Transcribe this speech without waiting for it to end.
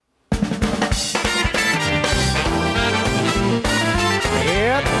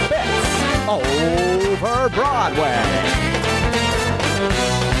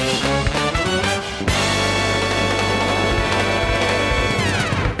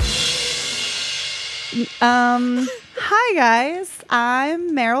Hi guys,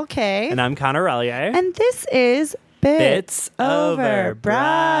 I'm Meryl Kay. And I'm Connor Relier. And this is Bits Over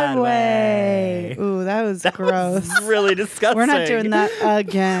Broadway. Ooh, that was gross. Was really disgusting. We're not doing that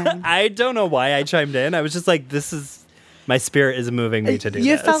again. I don't know why I chimed in. I was just like, my spirit is moving me to do this.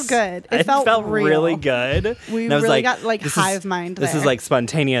 You felt good. It felt real. Really good. We and I was really like, got like hive mind there. This is like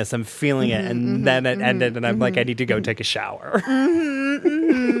spontaneous. I'm feeling it. And then it ended and I'm like, I need to go take a shower.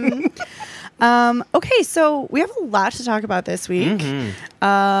 Okay, so we have a lot to talk about this week.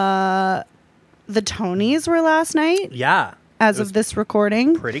 The Tonys were last night. Yeah. As of this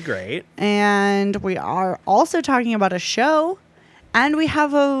recording. Pretty great. And we are also talking about a show. And we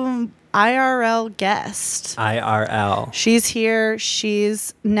have a IRL guest. IRL. She's here.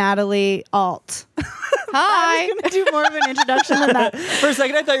 She's Natalie Alt. Hi. I was going to do more of an introduction than that. For a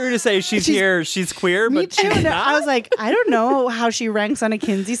second, I thought you were going to say she's here, she's queer, Me but too. she's No, not. I was like, I don't know how she ranks on a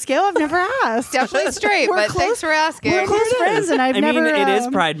Kinsey scale. I've never asked. Definitely straight, We're but close- thanks for asking. We're close friends, and I've I never. mean, it is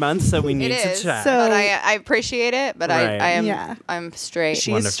Pride Month, so we need It to is, chat. So- but I appreciate it, but Right. I am Yeah. I'm straight.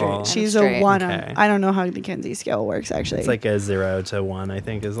 She's Wonderful. straight. She's I'm a straight. 1. Okay. I don't know how the Kinsey scale works, actually. It's like a 0 to 1, I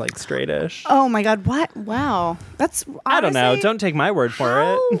think, is like straightish. oh my God, what? Wow. That's I don't know. honestly, Don't take my word for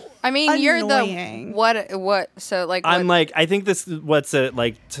how it. I mean, you're annoying. the what? So like, I'm what, like, I think this what's it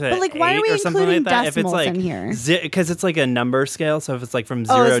like to But, like, why are 8 we or something including like that. If it's decimals like in here? because it's like a number scale. So if it's like from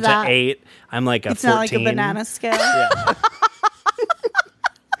Oh, 0 is to that- 8, I'm like a It's 14. not like a banana scale. Yeah.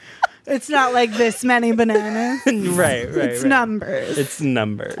 It's not like this many bananas. right. It's numbers. It's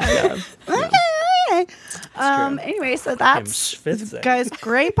numbers. Yeah. Okay. true. Anyway, so that's schwitzing. guys,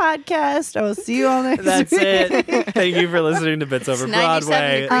 great podcast. I will see you all next That's week. it. Thank you for listening to Bits Over 97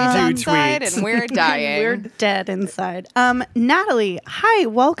 Broadway. degrees Do outside, tweets. and we're dying. We're dead inside. Natalie, hi,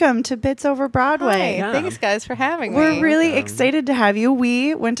 welcome to Bits Over Broadway. Hi, Yeah. thanks guys for having me. We're really excited to have you.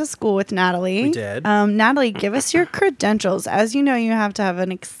 We went to school with Natalie. We did. Natalie, give us your credentials. As you know, you have to have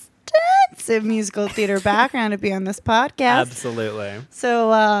an extensive musical theater background to be on this podcast. Absolutely. So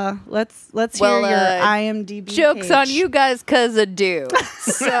let's hear Well, your IMDb Jokes page. on you guys because I do.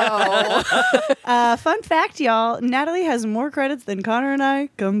 So Fun fact, y'all, Natalie has more credits than Connor and I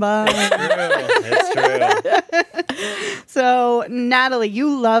combined. It's true. So, Natalie,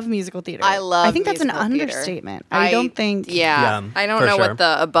 you love musical theater. I love I think that's an musical theater. understatement. I don't think. Yeah, Yeah, I don't for know sure. what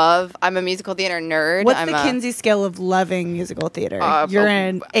the above. I'm a musical theater nerd. What's I'm the Kinsey scale of loving musical theater? You're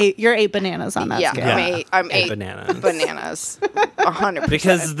You're 8 bananas on that Yeah, scale. Yeah. I'm Eight eight bananas. bananas. 100%.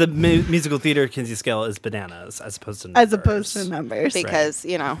 Because the musical theater Kinsey scale is bananas as opposed to numbers. As opposed to numbers. Because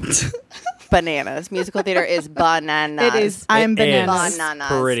bananas. Musical theater is bananas. It is. I'm It is bananas.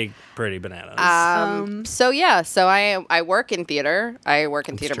 Bananas. pretty bananas. So I work in theater. I work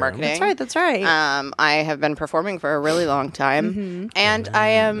in theater true. marketing. That's right. I have been performing for a really long time, and I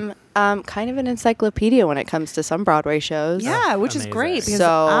am kind of an encyclopedia when it comes to some Broadway shows. Yeah, which is Amazing. great because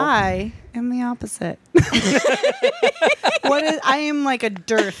So- I am the opposite. I am like a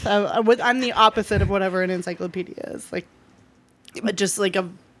dearth. I'm the opposite of whatever an encyclopedia is. Like, just like a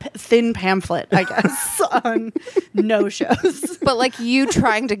thin pamphlet, I guess, on no shows. But like you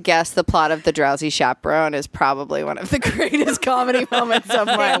trying to guess the plot of The Drowsy Chaperone is probably one of the greatest comedy moments of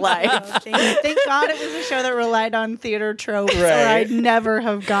my life. Thank God it was a show that relied on theater tropes, or Right. I'd never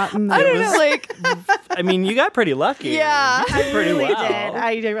have gotten them. I don't know, like I mean, you got pretty lucky. Yeah. You did pretty really well.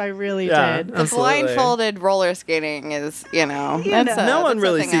 did. I really Yeah. did. the Absolutely. blindfolded roller skating is, that's No one that's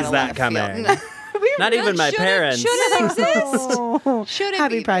really a thing I sees don't that wanna feel. coming. No. Not even my parents. Shouldn't exist. Oh, Should it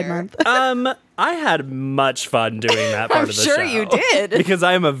Happy be Pride there? Month. I had much fun doing that part I'm of the sure show. you did. Because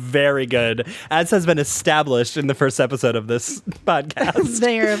I am a very good, as has been established in the first episode of this podcast.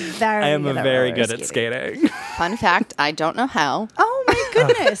 They are very. I am good at very roller good at skating. Fun fact, I don't know how. Oh my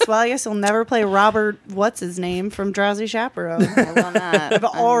goodness! Well, I guess you'll never play Robert. What's his name from Drowsy Chaperone? I will not. I've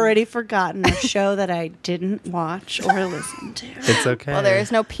already forgotten a show that I didn't watch or listen to. It's okay. Well, there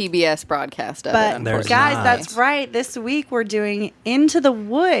is no PBS broadcast of it, But There's guys, not. that's right. This week we're doing "Into the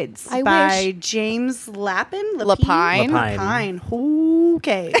Woods" I by wish- James Lapine. Lapine. Lapine.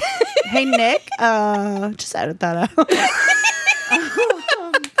 Okay. Hey Nick, just edit that out.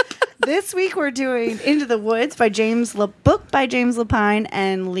 This week we're doing "Into the Woods" by book by James Lapine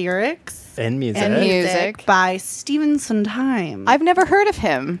and lyrics And music. And music. by Stephen Sondheim. I've never heard of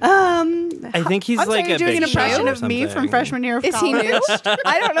him. I think he's I'm like sorry, a you're doing big an impression show or of me from something. freshman year of Is he college. new?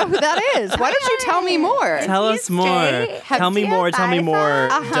 I don't know who that is. Why don't you tell me more? Tell us more. straight. Tell me more. Tell me more.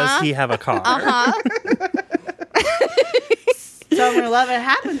 Uh-huh. Does he have a car? Summer Love, it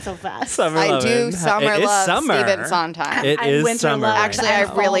happened so fast. Summer I Lovin'. do summer It is love summer. Stephen Sondheim. It And is Winter summer. Love. Actually, I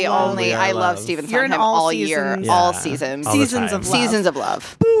Fall really love. only We are I love love. Stephen You're in Sondheim all all year, seasons. all Yeah. seasons. All the Seasons time. of love. Seasons of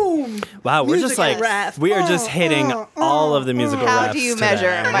love. Boom. Wow, we're just Musical like ref. we are just hitting all of the musical How refs do you today.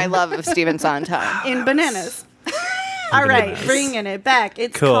 measure my love of Stephen Sondheim? In bananas. All right, Bananas. bringing it back.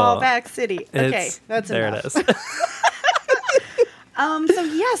 It's Cool. Callback City. Okay, It's- that's there enough. it is.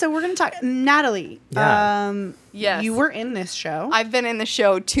 So we're gonna talk. Natalie. Yeah. Yes. You were in this show. I've been in the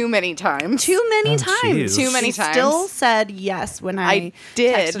show too many times. Too many Oh, times. jeez. Too many She times. still said yes when I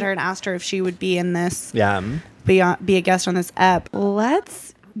did. texted her and asked her if she would be in this, Yeah. be a guest on this ep.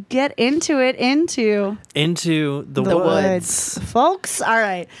 Let's get into it. Into Into the the woods. woods, folks. All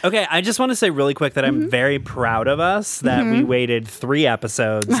right. Okay, I just want to say really quick that I'm very proud of us that we waited 3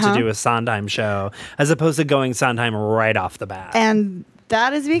 episodes to do a Sondheim show as opposed to going Sondheim right off the bat. And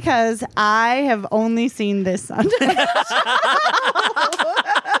that is because I have only seen this Sunday.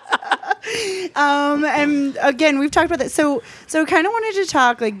 And again, we've talked about that. So kind of wanted to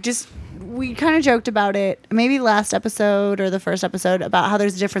talk, like, just we kind of joked about it, maybe last episode or the first episode, about how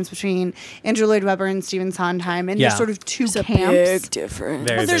there's a difference between Andrew Lloyd Webber and Stephen Sondheim, and Yeah. there's sort of two camps. difference.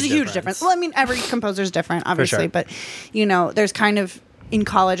 Very Well, there's a big huge difference. Well, I mean, every composer is different, obviously, sure. but there's kind of, in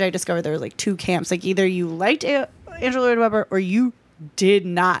college, I discovered there was like two camps. Like, either you liked Andrew Lloyd Webber or you did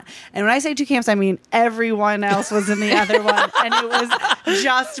not. And when I say two camps, I mean everyone else was in the other one, and it was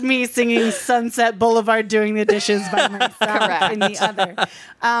just me singing Sunset Boulevard doing the dishes by myself in the other.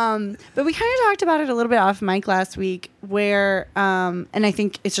 But we kind of talked about it a little bit off mic last week, where and I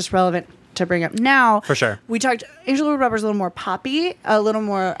think it's just relevant to bring up now. For sure. We talked, Andrew Lloyd Webber's a little more poppy, a little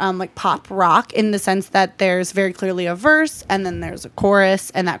more like pop rock, in the sense that there's very clearly a verse and then there's a chorus,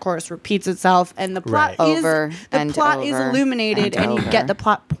 and that chorus repeats itself, and the plot Right. is Over the and plot is over illuminated, and you over. get the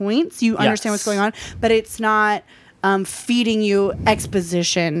plot points, you understand what's Yes. going on, but it's not feeding you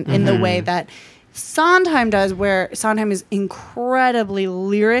exposition in the way that Sondheim does, where Sondheim is incredibly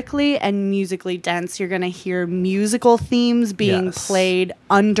lyrically and musically dense. You're going to hear musical themes being Yes. played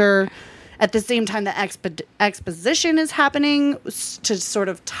at the same time that exposition is happening to sort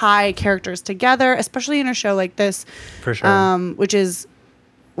of tie characters together, especially in a show like this. For sure. Which is,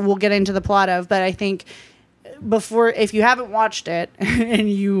 we'll get into the plot of, but I think if you haven't watched it and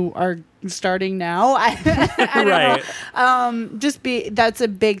you are starting now, I don't Right. know. That's a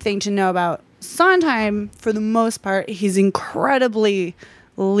big thing to know about Sondheim. For the most part, he's incredibly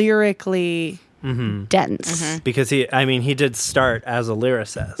lyrically dense. Because he did start as a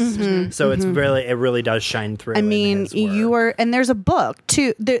lyricist. So it really does shine through. I mean, and there's a book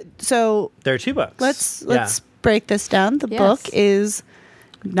too. So there are 2 books. let's break this down. The Yes. book is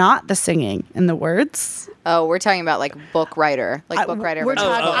not the singing and the words. Oh, we're talking about like book writer. Like book writer. we're versus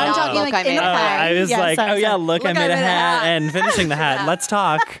talking- book I'm novel. talking like I made in a a hat. play. I was Yeah, like, sorry, oh yeah, sorry. look, I made a hat and finishing the hat. Let's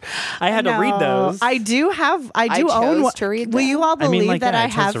talk. I had to read those. I do chose own one. to read Will them. you all believe that I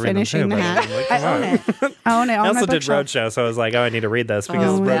chose have to read them finishing too, the but hat? I'm like, I come own on. it. I own it on I my also did bookshelf. Roadshow, so I was like, oh, I need to read this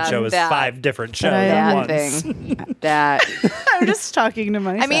because Oh, man. Roadshow is That- 5 different shows I at own once. thing. That. I'm just talking to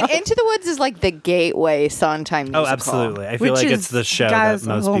myself. I mean, Into the Woods is like the gateway Sondheim musical. Oh, absolutely. I feel Which like is, it's the show guys, that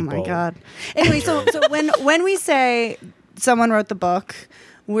most oh people. my god. Anyway, so when we say someone wrote the book,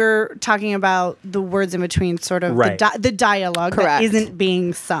 we're talking about the words in between, sort of Right. the dialogue that Correct. isn't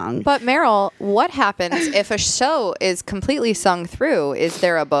being sung. But Meryl, what happens if a show is completely sung through? Is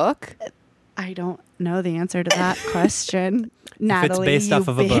there a book? I don't know the answer to that question. Natalie, based you off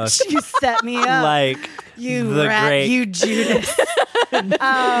of a book. bitch, you set me up. Like you the rat, great you Judas.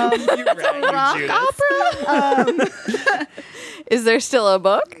 rock opera. Is there still a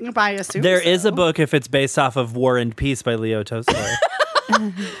book? I assume There so. is a book if it's based off of War and Peace by Leo Tolstoy.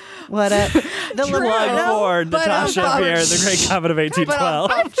 What a the Plug for but Natasha Pierre, the Great Comet of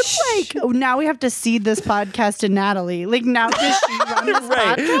 1812. I feel like now we have to cede this podcast to Natalie. Like, now does she run this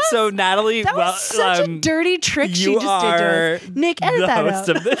Right. podcast? So Natalie, That was such a dirty trick she you just did to are us. Nick, edit the that host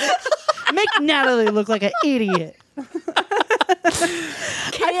out. of this. Make Natalie look like an idiot.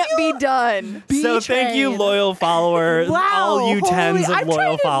 Can't be done. So thank you, Betrayed. loyal followers, Wow, all you tens of I'm loyal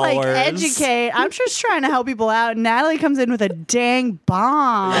trying to, followers. Like, educate. I'm just trying to help people out. Natalie comes in with a dang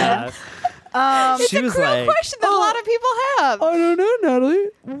bomb. Yeah. It's She a was cruel like, question that a lot of people have. I don't know, Natalie.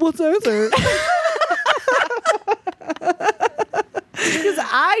 What's the answer? Because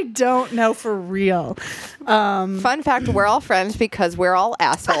I don't know for real. Fun fact, we're all friends because we're all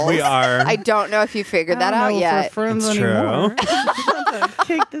assholes. We are. I don't know if you figured that out yet. Friends It's anymore.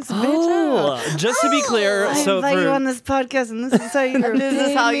 Kick this bitch out. Oh, just to be clear, I so invite you on for, this podcast, and this is how you This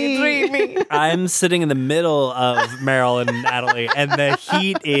is how you treat me. I'm sitting in the middle of Meryl and Natalie, and the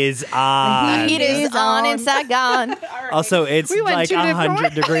heat is on. Heat is on in Saigon. Also, it's We went like 2 different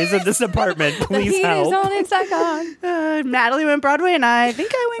 100 degrees in this apartment. Please Heat help. is on in Saigon. Natalie went Broadway, and I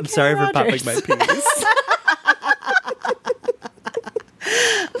think I went. I'm sorry for Kenny popping Rogers. my peas.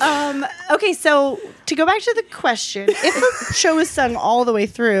 Okay, so to go back to the question, if a show is sung all the way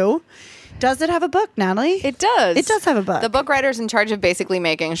through, does it have a book, Natalie? It does. It does have a book. The book writer's in charge of basically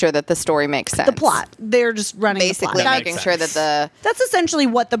making sure that the story makes sense. The plot. They're just running Basically the plot. making sure that the... That's essentially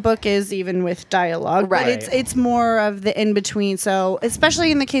what the book is, even with dialogue. Right. But it's more of the in between. So,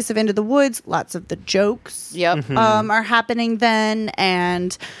 especially in the case of Into the Woods, lots of the jokes Yep. are happening then,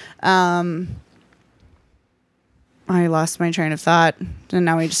 and I lost my train of thought, and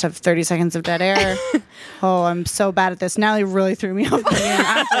now we just have 30 seconds of dead air. Oh, I'm so bad at this. Natalie really threw me off. I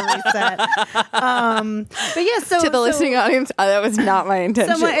have to reset. But yeah, so To the listening audience, that was not my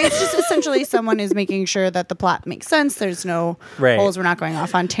intention. it's just essentially someone is making sure that the plot makes sense. There's no Right. holes. We're not going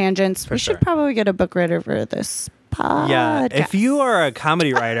off on tangents. We sure. should probably get a book writer for this podcast. Yeah, if you are a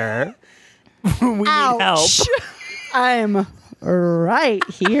comedy writer, we need help. Ouch. I'm right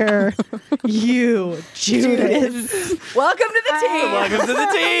here. You, Judith. Welcome to the team. Welcome to the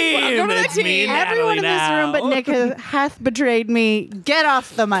team. Welcome to the It's me, team. Natalie, Everyone in this room but now. Nick hath betrayed me. Get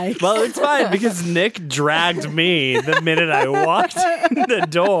off the mic. Well, it's fine because Nick dragged me the minute I walked in the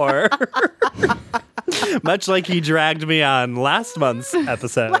door. Much like he dragged me on last month's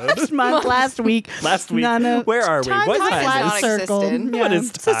episode. last week. Last week. None of, Where are we? Time What is a time flat is it? circle. Non-existent. What is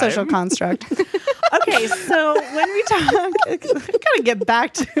It's a social time? construct. Okay, so when we talk, we gotta get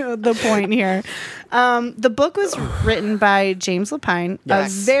back to the point here. The book was written by James Lapine,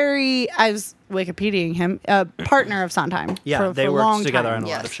 Yes. I was Wikipediaing him, a partner of Sondheim. Yeah, they for a worked long together time. on a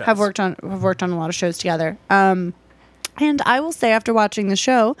lot of Yes. shows. Have worked on a lot of shows together. And I will say, after watching the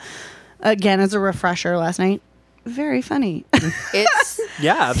show again as a refresher last night, very funny. It's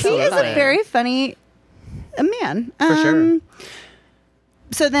Yeah, He absolutely. is a very funny man. For sure.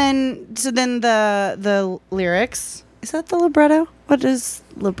 So then the lyrics, is that the libretto? What is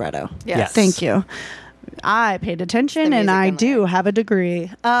libretto? Yes. Thank you. I paid attention The and music I and do lyrics. have a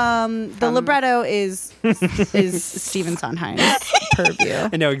degree. The libretto is Stephen Sondheim's purview.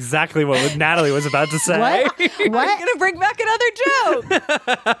 I know exactly what Natalie was about to say. What? I'm gonna bring back another joke.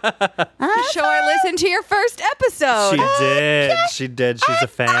 Show I listened to your first episode. She did. She did. She's a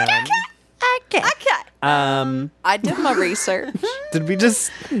fan. Okay. I did my research. Did we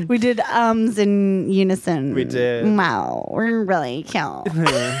just? We did ums in unison. We did. Wow, we're really cute.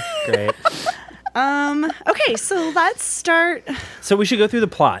 Great. Okay, so let's start. So we should go through the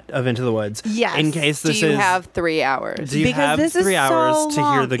plot of Into the Woods. Yes. In case Do this you is. have 3 hours? Do you Because have this is 3 hours so to hear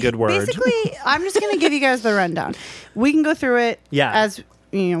long. the good word? Basically, I'm just going to give you guys the rundown. We can go through it. Yeah. As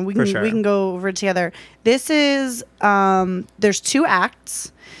you know, we For can sure. we can go over it together. This is there's 2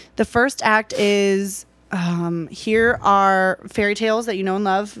 acts. The first act is here are fairy tales that you know and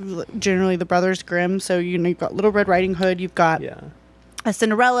love. Generally, the Brothers Grimm. So you've got Little Red Riding Hood. You've got Yeah. a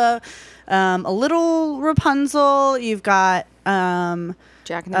Cinderella, a little Rapunzel. You've got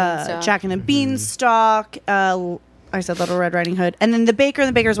Jack and the Beanstalk. Jack and the Beanstalk. I said Little Red Riding Hood, and then the baker and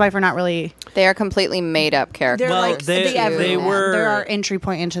the baker's wife are not really. They are completely made up characters. They're Well, like they- the everyman. they were- They're our entry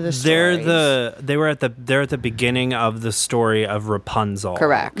point into the story. They're at the beginning of the story of Rapunzel.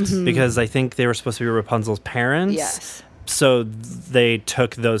 Correct. Mm-hmm. Because I think they were supposed to be Rapunzel's parents. Yes. So they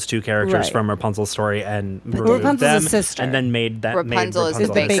took those 2 characters Right. from Rapunzel's story and removed Rapunzel's them, a sister. and then made that. Rapunzel is made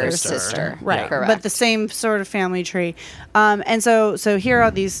the Rapunzel baker's sister. sister. Right, Correct. but the same sort of family tree. And so here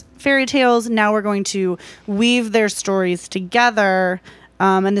are these fairy tales. Now we're going to weave their stories together,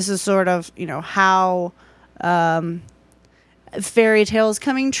 and this is sort of how fairy tales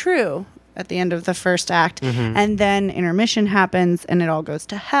coming true at the end of the first act, and then intermission happens, and it all goes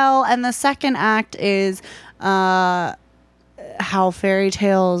to hell. And the second act is how fairy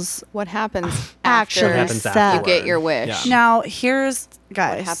tales What happens actually after happens sell. you afterward. get your wish? Yeah. Now here's What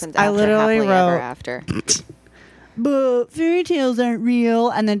guys. happens I after literally happily ever wrote, after? but fairy tales aren't real,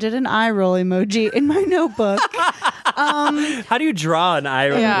 and then did an eye roll emoji in my notebook. How do you draw an eye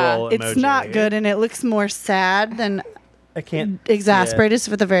Yeah. roll emoji? It's not good, and it looks more sad than I can't. exasperated. It's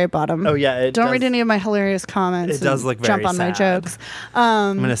at the very bottom. Oh yeah. It Don't does, read any of my hilarious comments. It does and look very jump on my sad. jokes.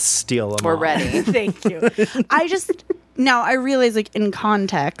 I'm gonna steal them. We're all. ready. Thank you. I just now I realize, like, in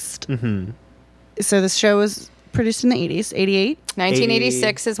context. Mm-hmm. So this show was produced in the 80s, 88.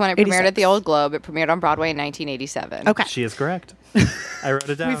 1986 is when it premiered at the 86. Old Globe. It premiered on Broadway in 1987. Okay. She is correct. I wrote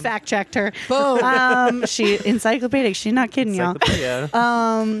it down. We fact checked her. Boom. She encyclopedic. She's not kidding y'all.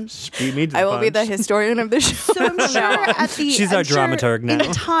 Encyclopedia. She beat me to I will be the punch. historian of the show. So I'm sure at the She's our I'm sure dramaturg now. In the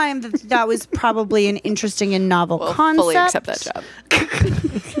time that was probably an interesting and novel We'll concept. fully accept that job.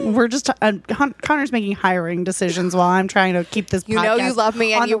 We're just Connor's making hiring decisions while I'm trying to keep this. You know you podcast love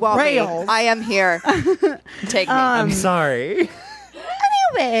me and on you the want rails. me. I am here. Take me. I'm sorry.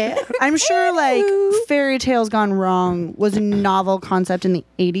 movie. I'm sure like Fairy Tales Gone Wrong was a novel concept in the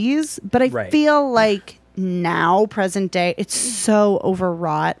 80s, but I Right. feel like now, present day, it's so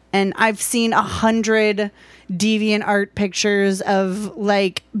overwrought. And I've seen 100 deviant art pictures of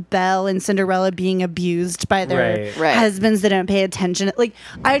like Belle and Cinderella being abused by their Right. husbands that don't pay attention. Like,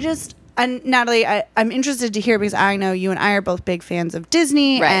 and Natalie, I'm interested to hear because I know you and I are both big fans of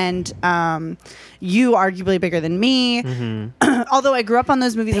Disney, Right. and you arguably bigger than me. Mm-hmm. Although I grew up on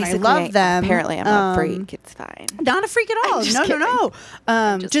those movies and I love them. Apparently, I'm a freak. It's fine. Not a freak at all. just No, kidding. no,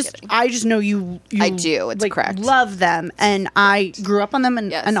 no. just kidding. I just know you. I do. It's correct. Love them, and I grew up on them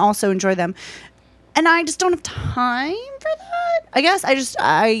and, Yes. and also enjoy them. And I just don't have time for that. I guess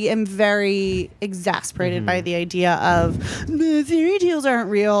I am very exasperated by the idea of the fairy tales aren't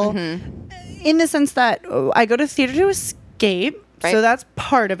real, in the sense that I go to theater to escape. Right. So that's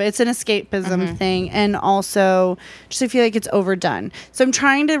part of it. It's an escapism thing, and also just I feel like it's overdone. So I'm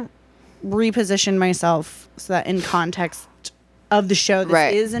trying to reposition myself so that in context of the show, this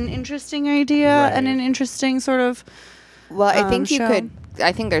Right. is an interesting idea and Right. an interesting sort of. Well, I think you show. could.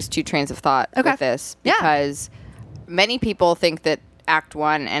 I think there's two trains of thought Okay. with this Yeah. because many people think that Act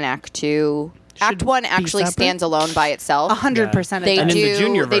 1 and Act 2. Act Should 1 be actually separate? stands alone by itself. 100%. They And in the do.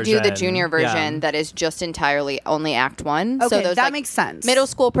 junior They do the version, junior version yeah. that is just entirely only Act 1. Okay, those, that like, makes sense. Middle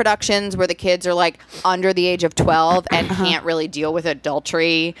school productions where the kids are like under the age of 12 and can't really deal with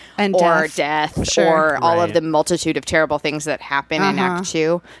adultery And or death. death Sure. or all of Right. the multitude of terrible things that happen in Act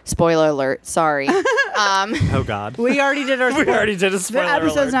 2. Spoiler alert. Sorry. Oh God. We already did our. We already did a The spoiler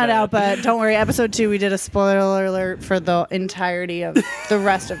episode's alert, not man. out, but don't worry. Episode 2, we did a spoiler alert for the entirety of the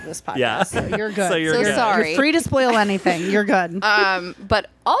rest of this podcast. Yeah. So you're good. So you're So good. sorry. You're free to spoil anything. You're good. But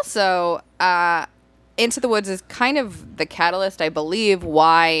also, Into the Woods is kind of the catalyst, I believe,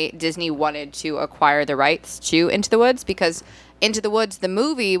 why Disney wanted to acquire the rights to Into the Woods, because Into the Woods, the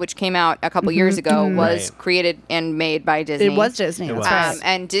movie, which came out a couple years ago, was Right. created and made by Disney. It was Disney. It That's was. right.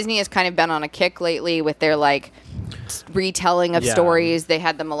 And Disney has kind of been on a kick lately with their like retelling of Yeah. stories. They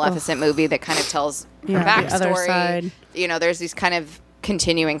had the Maleficent movie that kind of tells her Yeah, the other backstory. side. You know, there's these kind of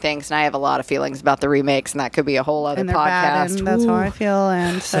continuing things, and I have a lot of feelings about the remakes, and that could be a whole other And they're bad, podcast. and that's how I feel.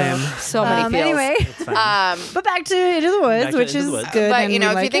 And so, Same. So many feels. Anyway, It's fine. but back to Into the Woods, Back to which Into is the Woods. good. But and you know,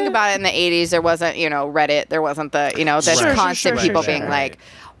 we if you like think it. about it, in the '80s, there wasn't, Reddit. There wasn't the, there's Sure, constant sure, people sure, being sure. like,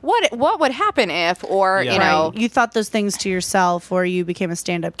 what would happen if, or Yeah. you know, you thought those things to yourself, or you became a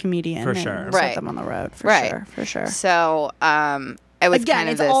stand-up comedian For and sure. set Right. them on the road. For Right. sure, for sure. So it was Again, kind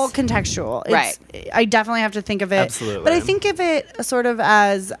of it's this. all contextual. It's, I definitely have to think of it. Absolutely. But I think of it sort of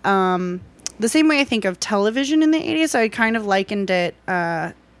as the same way I think of television in the 80s. So I kind of likened it.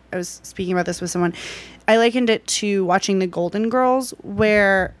 I was speaking about this with someone. I likened it to watching The Golden Girls,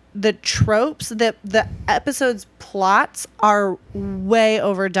 where the tropes, the episodes' plots are way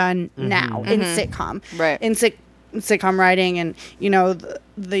overdone now in sitcom. Right. In sitcom writing, and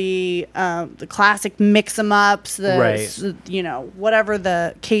the classic mix 'em ups, Right. whatever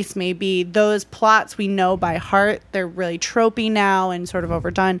the case may be, those plots we know by heart. They're really tropey now and sort of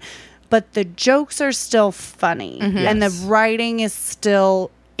overdone, but the jokes are still funny and the Yes. writing is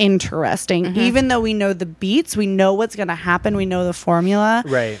still interesting. Even though we know the beats, we know what's going to happen, we know the formula.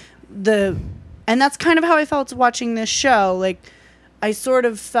 Right. And that's kind of how I felt watching this show. Like, I sort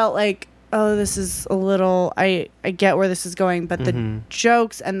of felt like, oh, this is a little, I get where this is going, but the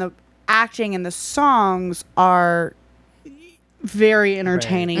jokes and the acting and the songs are very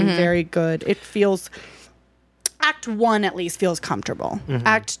entertaining, very good. It feels, Act 1 at least feels comfortable.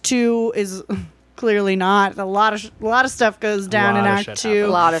 Act 2 is clearly not. A lot of stuff goes down in Lot of Act shit 2. happens.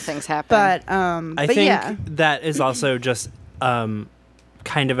 a lot of things happen. But I but think yeah. that is also just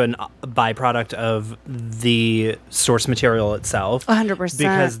kind of a byproduct of the source material itself. 100%.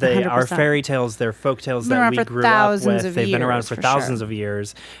 Because they are 100%. fairy tales, they're folk tales Been that around we for grew up thousands with. of They've been around years, for for thousands sure. of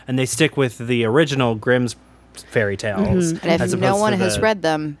years, and they stick with the original Grimm's fairy tales. and if as no opposed one to has the- read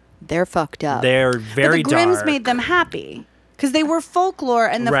them, they're fucked up. they're very but the Grimms dark. made them happy because they were folklore,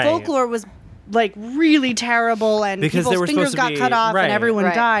 and the Right. folklore was like really terrible, and Because they people's were fingers supposed got to be- cut off, right. and everyone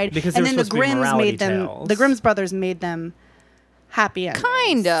Right. died. Because they and were then the supposed to be Grimms morality made them. tales. The Grimms brothers made them happy endings.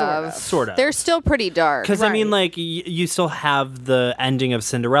 kind of. Sort of. They're still pretty dark. Because I mean, Right. like you still have the ending of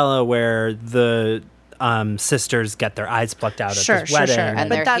Cinderella, where the sisters get their eyes plucked out Sure, at this sure, wedding. sure. And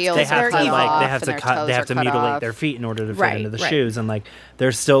But their that's heels They are have to cut evil. like off, they have and to their cut. toes They are have to cut mutilate off. their feet in order to fit Right, into the right. shoes, and like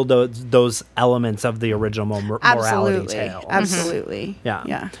there's still those elements of the original morality Absolutely. tale. Absolutely. Yeah.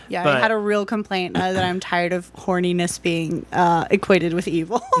 Yeah. But- I had a real complaint that I'm tired of horniness being equated with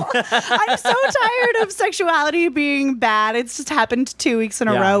evil. I'm so tired of sexuality being bad. It's just happened 2 weeks in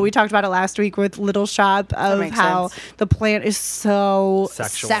a Yeah. row. We talked about it last week with Little Shop of makes how sense. the plant is so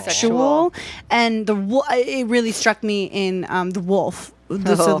Sexual. sexual. And it really struck me in The Wolf.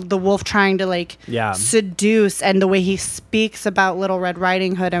 The wolf trying to like Yeah. seduce, and the way he speaks about Little Red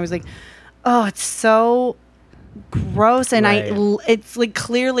Riding Hood, I was like, oh, it's so gross. And Right. it's like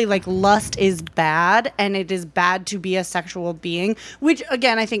clearly like lust is bad, and it is bad to be a sexual being, which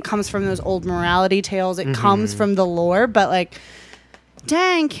again I think comes from those old morality tales. It comes from the lore, but like,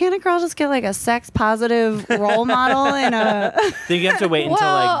 dang, can't a girl just get like a sex positive role model in a Think you have to wait until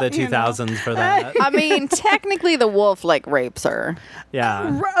like the Well, you know. 2000s for that. I mean, technically, the wolf like rapes her.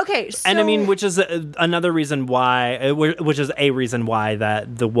 Yeah. okay, so And I mean, which is another reason why, which is a reason why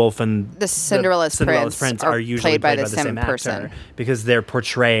that the wolf and The Cinderella's prince are are usually played by played the same actor, person. because they're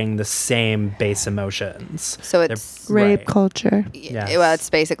portraying the same base emotions. So They're- it's rape right. culture. Yes. Well, it's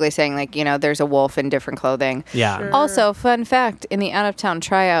basically saying like, you know, there's a wolf in different clothing. Yeah. Sure. Also, fun fact: in the out of town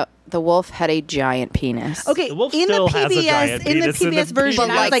tryout, the wolf had a giant penis. Okay, The wolf in the still has a giant PBS, in the penis in the PBS version, But,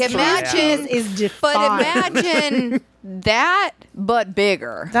 I was like, like, his imagine- penis is But defined. imagine that, but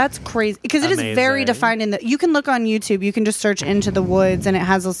bigger. That's crazy because it is very Amazing. defined in the. You can look on YouTube. You can just search Into the Woods, and it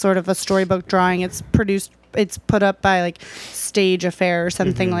has a sort of a storybook drawing. It's produced. It's put up by like Stage Affair or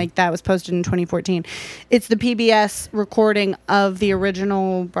something like that. It was posted in 2014. It's the PBS recording of the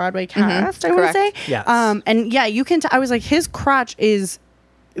original Broadway cast. I want to say. Correct. Yes. And yeah, you can. I was like, his crotch is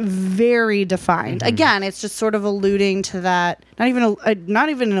very defined. Again, it's just sort of alluding to that. Not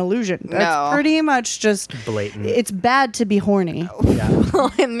even an illusion. That's No. pretty much just Blatant. It's bad to be horny. Yeah.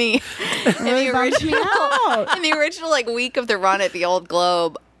 in the Really bums me out. in the original like week of the run at the Old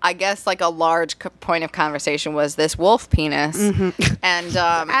Globe, I guess like a large point of conversation was this wolf penis, and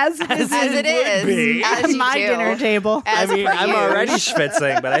As it is be. as at you my do, dinner table. I as mean, per I'm you. already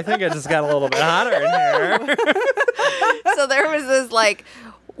schwitzing, but I think it just got a little bit hotter in here. So there was this like,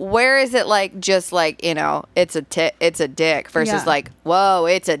 where is it like just like, you know, it's a dick versus Yeah. like, whoa,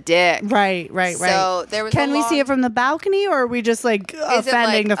 it's a dick. Right. So there was. Can a we see long- it from the balcony, or are we just like Is it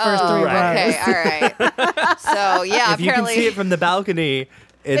offending like, the first oh, three right. rows? Okay, all right. So yeah, If you can apparently see it from the balcony,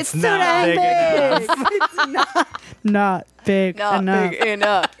 it's so not damn big enough. It's not big not enough. big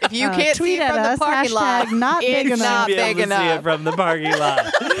enough. If you can't see tweet it at from the us, parking lot, hashtag not big it's enough. not Be able big to see it enough. from the parking lot,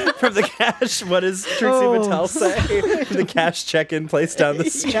 from the cash. What does Trixie Oh. Mattel say? The cash check-in place down the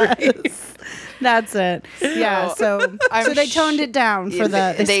street. Yes. That's it. Yeah. So I'm they toned it down for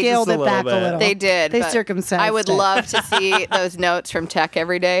the. They they scaled just it a back little a bit. little. They did. They but circumcised. I would it. love to see those notes from Tech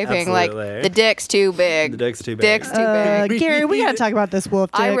every day, being Absolutely. like, the dick's too big. The dick's too big. Dick's too big. Gary, we gotta talk about this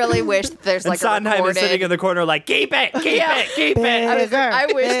wolf dick. I really wish there's And like a Sondheim is recorded. sitting in the corner like, keep it, keep Yeah. it, keep it. I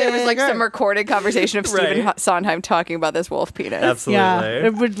wish there was like Bigger. some recorded conversation of Stephen Right. Sondheim talking about this wolf penis. Absolutely. Yeah, I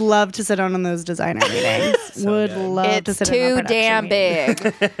would love to sit down on those designer meetings. would good. love to It's sit in on too damn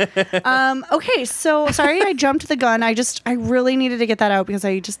big. Okay, so sorry I jumped the gun. I really needed to get that out because No,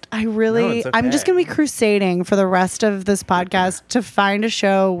 it's I'm just okay. gonna be crusading for the rest of this podcast to find a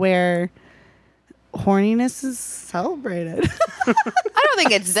show where horniness is celebrated. I don't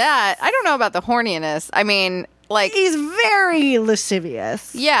think it's that. I don't know about the horniness. I mean, like, He's very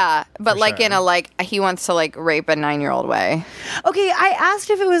lascivious. yeah, but For like sure. in a like he wants to like rape a 9-year-old way. Okay, I asked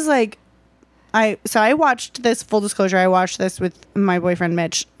if it was like I watched this, full disclosure, I watched this with my boyfriend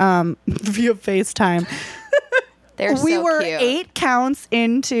Mitch via FaceTime. They're We so were cute. 8 counts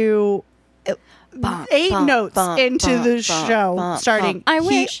into 8 bump, notes bump, into bump, the bump, show bump, starting. bump. I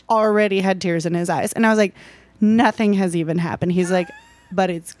he wish. already had tears in his eyes, and I was like, nothing has even happened. He's like, but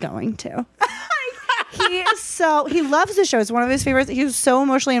it's going to. He loves the show. It's one of his favorites. He was so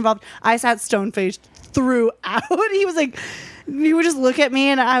emotionally involved. I sat stone faced throughout. He was like, he would just look at me,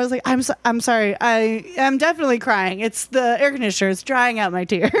 and I was like, I'm sorry. I am definitely crying. It's the air conditioner. It's drying out my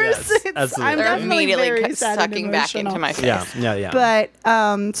tears. Yes, I'm absolutely. They're definitely immediately very sad and sucking back into emotional. my face. Yeah.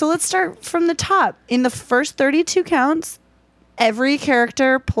 But so let's start from the top. In the first 32 counts, every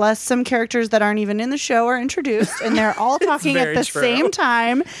character plus some characters that aren't even in the show are introduced, and they're all talking at very the true. same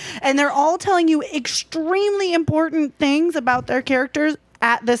time, and they're all telling you extremely important things about their characters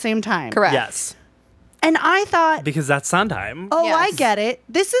at the same time. Correct. Yes. And I thought, Because that's Sondheim. oh, I Yes. get it.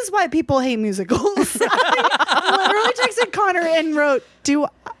 This is why people hate musicals. I literally texted Connor and wrote, "Do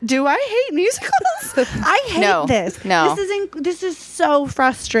I hate musicals? I hate No. this. No. This is so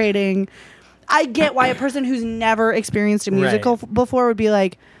frustrating." I get why a person who's never experienced a musical before would be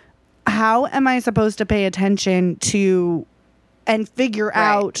like, how am I supposed to pay attention to and figure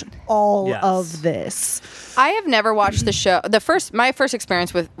out all of this? I have never watched the show. My first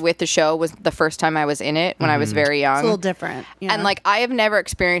experience with the show was the first time I was in it when I was very young. It's a little different. Yeah. And like I have never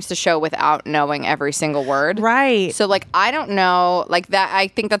experienced the show without knowing every single word. Right. So like I don't know like that. I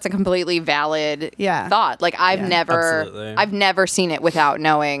think that's a completely valid thought. Like I've never seen it without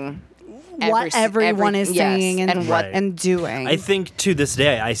knowing what everyone is saying and what and doing. I think to this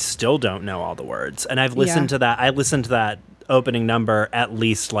day I still don't know all the words, and I've listened to that. I listened to that opening number at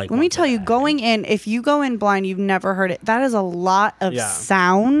least like. Let me tell you, going in, if you go in blind, you've never heard it. That is a lot of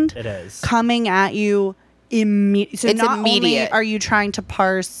sound. It is coming at you immediately. So it's not immediate. Only are you trying to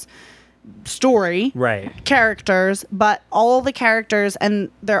parse story, characters, but all the characters, and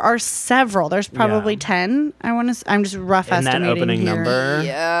there are several. There's probably 10. I'm just rough in estimating that opening here. number.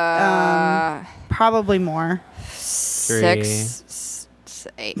 Yeah, probably more. 6,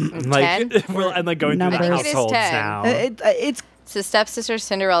 8, 10. I'm like going Numbers. through the I think it is households 10. now. It's So stepsister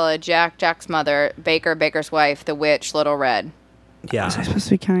Cinderella, Jack's mother, Baker's wife, the witch, Little Red. Yeah, was I supposed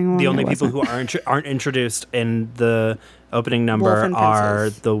to be counting along? the only I people wasn't. who aren't introduced in the opening Wolf number and are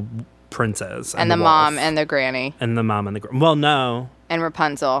Princess. the princes And the wolf. mom and the granny. And the mom and the well, no, And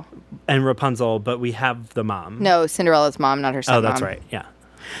Rapunzel. and Rapunzel, but we have the mom. No, Cinderella's mom, not her stepmom. Oh, that's right. Yeah.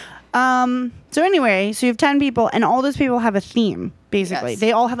 So anyway, so you have 10 people, and all those people have a theme. Basically, Yes.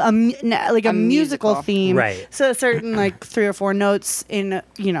 they all have a musical musical. theme, Right. So certain like 3 or 4 notes in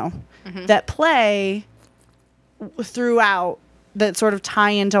that play throughout that sort of tie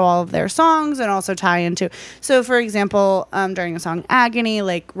into all of their songs and also tie into. So, for example, during the song "Agony,"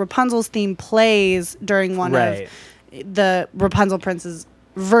 like Rapunzel's theme plays during one of the Rapunzel Prince's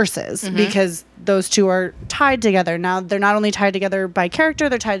verses because those two are tied together. Now they're not only tied together by character,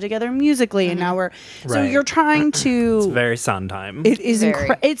 they're tied together musically, and now so you're trying to. It's very Sondheim. It is Very.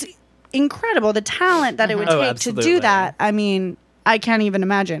 it's incredible the talent that it would Oh, take to absolutely. do that. I mean, I can't even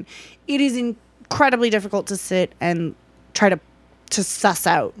imagine. It is incredibly difficult to sit and try to suss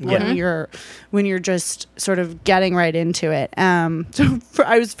out when you're just sort of getting right into it.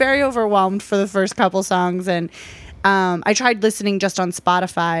 I was very overwhelmed for the first couple songs, and I tried listening just on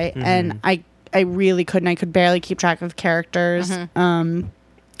Spotify, and I really couldn't. I could barely keep track of characters.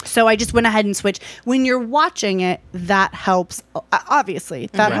 So I just went ahead and switched. When you're watching it, that helps. Obviously,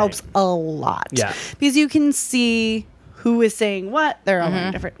 that helps a lot. Yeah. Because you can see who is saying what. They're all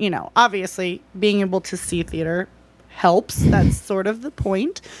in different. Obviously, being able to see theater helps. That's sort of the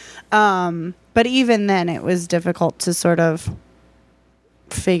point. But even then, it was difficult to sort of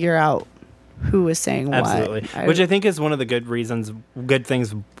figure out who was saying Absolutely. what. Which I think is one of the good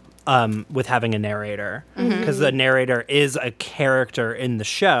things with having a narrator. Because the narrator is a character in the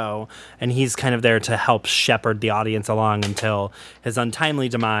show, and he's kind of there to help shepherd the audience along until his untimely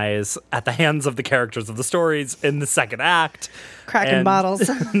demise at the hands of the characters of the stories in the second act. Cracking And bottles.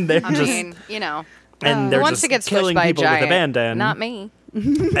 they're I just, mean, and they're who wants just to get killing squished by a people giant? with abandon. Not me.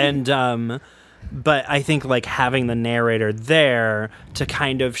 And but I think like having the narrator there to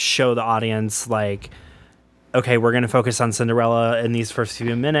kind of show the audience like, okay, we're going to focus on Cinderella in these first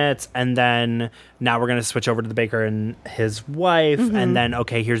few minutes, and then now we're going to switch over to the baker and his wife, and then,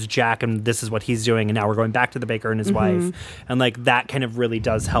 okay, here's Jack, and this is what he's doing, and now we're going back to the baker and his wife. And, like, that kind of really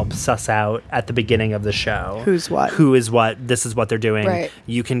does help suss out at the beginning of the show. Who's what. Who is what, this is what they're doing. Right.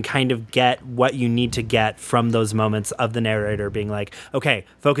 You can kind of get what you need to get from those moments of the narrator being like, okay,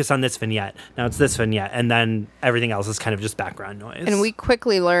 focus on this vignette. Now it's this vignette, and then everything else is kind of just background noise. And we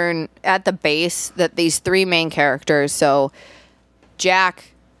quickly learn at the base that these 3 main characters, so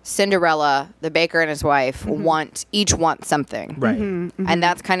Jack, Cinderella, the baker and his wife, each want something. Right. And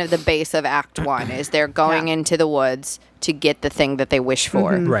that's kind of the base of Act 1 is they're going into the woods to get the thing that they wish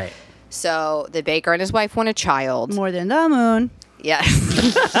for. Right. So the baker and his wife want a child. More than the moon. Yes.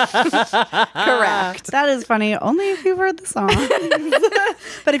 Correct. That is funny. Only if you've heard the song.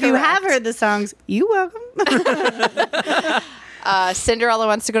 But if you have heard the songs, you welcome. Cinderella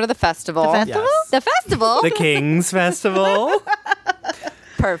wants to go to the festival. The festival? Yes. The festival? The King's Festival.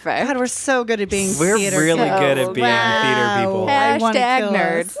 Perfect. God, we're so good at being We're theater really kids. good at being theater people. I wanna kill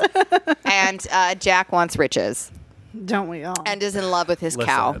Hashtag us. And Jack wants riches Don't we all? and is in love with his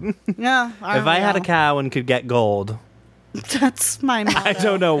cow. Listen, Yeah. if I had a cow and could get gold, That's my motto. I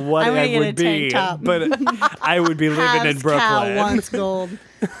don't know what I'm gonna it get a would tank be, top. but I would be living in Calves cow Brooklyn. wants gold.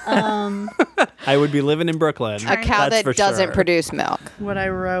 I would be living in Brooklyn. A cow That's that for doesn't sure. produce milk. What I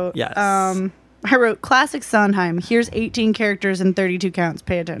wrote. Yes. I wrote classic Sondheim. Here's 18 characters and 32 counts.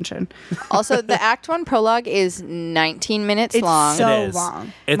 Pay attention. Also, the Act 1 prologue is 19 minutes It's long. so It is.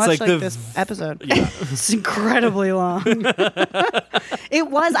 long. It's Much like the this episode. Yeah. It's incredibly long. It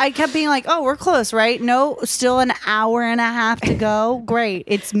was. I kept being like, oh, we're close, right? No, still an hour and a half to go. Great.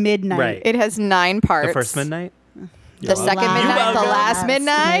 It's midnight. Right. It has 9 parts. The first midnight? The second midnight. The last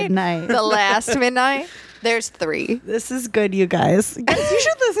midnight. Midnight. The last midnight. There's 3. This is good, you guys. Guys, you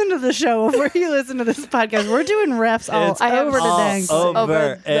should listen to the show before you listen to this podcast. We're doing refs all It's over the all dang.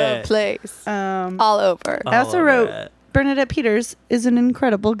 over the it. place. Um, All over. I also All wrote over it. Bernadette Peters is an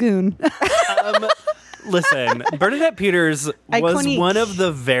incredible goon. Listen, Bernadette Peters was Iconic. one of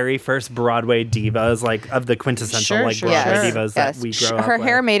the very first Broadway divas, like of the quintessential Sure, like sure, Broadway sure. divas that we grew up Her with.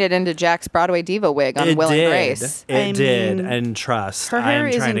 hair made it into Jack's Broadway diva wig on It Will did. and Grace. It I did, mean, and trust. her hair I'm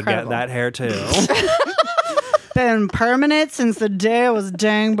is trying incredible. to get that hair too. Been permanent since the day I was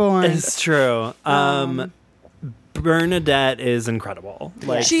dang born. It's true. Bernadette is incredible.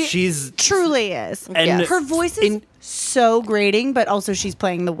 Like She she's truly is. and Yes. Her voice is so grating, but also she's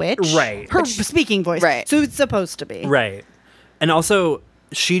playing the witch. Right. Her speaking voice. Right. So it's supposed to be. right, and also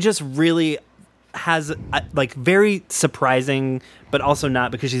she just really has like very surprising, but also not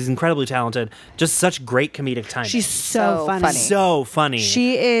because she's incredibly talented. Just such great comedic timing. She's so So funny. funny. so funny.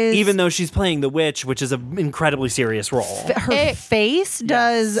 She is. even though she's playing the witch, which is an incredibly serious role. her It- face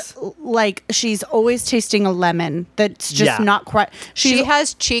does like she's always tasting a lemon that's just Yeah. not quite. She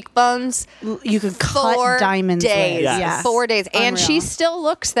has cheekbones You could 4 cut diamonds days. with. Yes. Yeah. 4 days. And she Unreal. still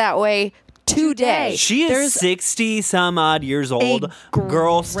looks that way today. She is There's 60 some odd years old.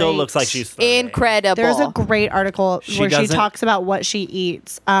 Girl still great- looks like she's 30. Incredible. There's a great article where she doesn't- talks about what she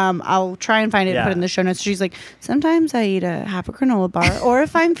eats. I'll try and find it and put it in Yeah. the show notes. She's like, sometimes I eat a half a granola bar, or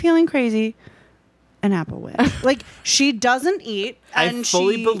if I'm feeling crazy, an apple whip. Like she doesn't eat. I And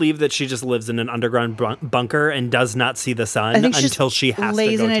fully she, believe that she just lives in an underground bunker and does not see the sun I think until she has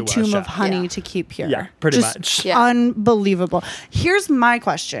lays to go in a to tomb show. of honey Yeah. to keep pure. Yeah, pretty Just much. Yeah. Unbelievable. Here's my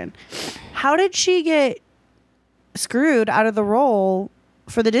question: how did she get screwed out of the role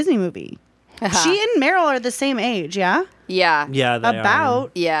for the Disney movie? She and Meryl are the same age, yeah? Yeah. Yeah, they About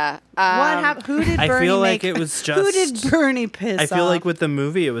Yeah. what happened? Who did I Bernie feel like make- it was who did just- Bernie piss I feel off? like with the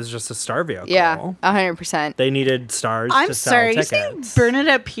movie, it was just a star vehicle. Yeah. 100%. They needed stars I'm to sell sorry, you saying tickets.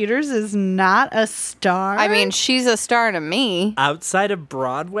 Bernadette Peters is not a star? I mean, she's a star to me. Outside of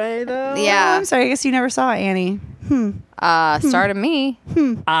Broadway, though? Oh, Yeah. I'm sorry. I guess you never saw Annie. Star to me.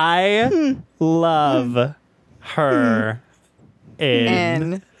 I love her in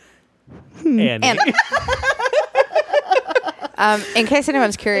And Annie. in case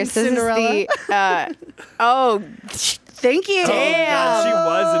anyone's curious, this Cinderella? is the oh Thank you. Oh, God, she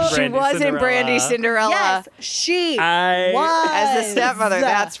was in she Brandy was in Cinderella. Brandy Cinderella Yes, she I- was as the stepmother.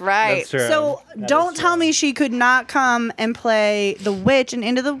 That's right. That's true. So That don't is tell true. me she could not come and play the witch in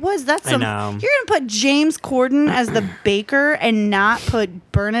Into the Woods. That's I some. know. You're gonna put James Corden as the baker and not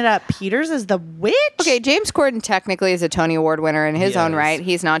put Bernadette Peters as the witch? Okay, James Corden technically is a Tony Award winner in his He own is. right.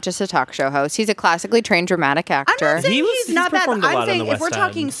 He's not just a talk show host. He's a classically trained dramatic I'm actor. not saying He's he's not that. performed a lot I'm on saying the if West we're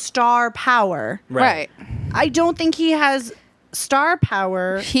talking End. star power, right. I don't think he has star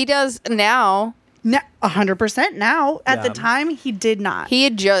power. He does now. 100% now. At the Yeah. time, he did not. He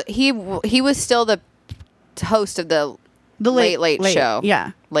had he was still the host of the late show.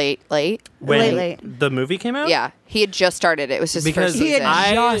 Yeah. Late. when late. the movie came out? Yeah, he had just started. It was his Because first season.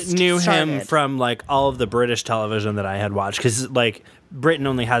 had I just knew him started. from like all of the British television that I had watched because like Britain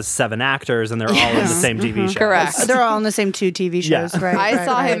only has 7 actors and they're all in the same TV show. Correct. They're all in the same 2 TV shows, Yeah. right? I right,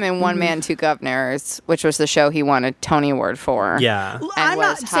 saw right. him in One Man, Two Governors, which was the show he won a Tony Award for. Yeah. I'm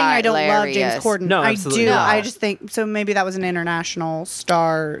not was saying I don't love James hilarious. Corden. No, I absolutely do. not. I just think so. Maybe that was an international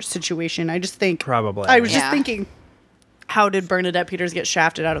star situation. I just think Probably. I was just Yeah. thinking, how did Bernadette Peters get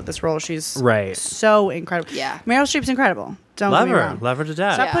shafted out of this role? She's Right. so incredible. Yeah. Meryl Streep's incredible. Don't Love get me her. wrong. Love her to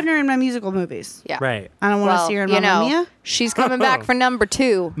death. Stop Yeah. putting her in my musical movies. Yeah. Right. I don't want to see her in Mamma Mia. she's coming back for number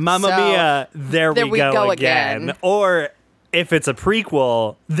 2. Mamma So- Mia, there we go again. Or if it's a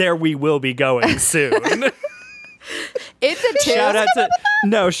prequel, there we will be going soon. It's a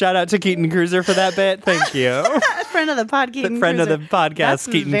 2. shout out to Keaton Cruiser for that bit. Thank you. Friend of the podcast. Friend of the podcast, That's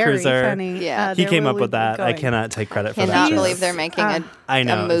Keaton very Cruiser. funny. Yeah. He There came Will up We with Be that. I Going. cannot take credit for Cannot that. believe they're making I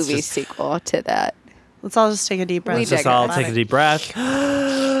know, a it's movie just- sequel to that. Let's all just take a deep breath. We Let's just dig it. all Love take a it. deep breath.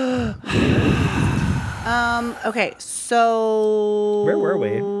 Okay, so Where were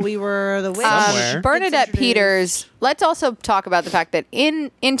we? We were the witch. Somewhere. Bernadette It's introduced. Peters. Let's also talk about the fact that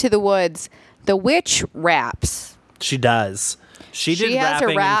in Into the Woods, the witch raps. She does. She did She has a rapping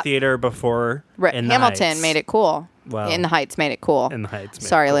in rap- theater before. in the Hamilton Heights. made it cool. Well, In the Heights made it cool. In the Heights made it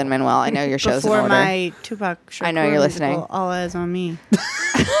Sorry, cool. Lin-Manuel. I know your show's in Before order. my Tupac Shakur I know you're listening. musical, All Eyes on Me.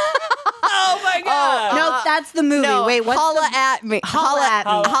 Oh my god! No, that's the movie. No, Wait, what's holla the... at me. Holla at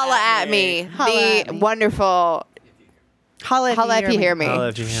me. Holla at me. Holla at The me. wonderful Holla If You Hear Me. Holla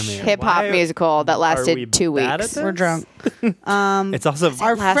If You Hear Me. hip hop Why musical that are we lasted 2 bad at weeks. this? We're drunk. It's also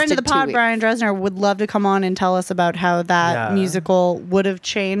Our lasted friend of the 2 pod, weeks. Brian Dresner, would love to come on and tell us about how that Yeah. musical would have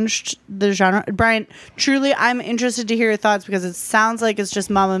changed the genre. Brian, truly, I'm interested to hear your thoughts because it sounds like it's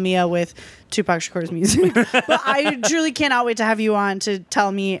just Mamma Mia with Tupac Shakur's music. But I truly cannot wait to have you on to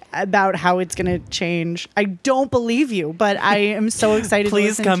tell me about how it's going to change. I don't believe you, but I am so excited.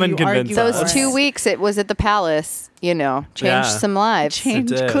 Please to listen come to and you convince argue us. for Those it. 2 weeks it was at the Palace, changed Yeah. some lives.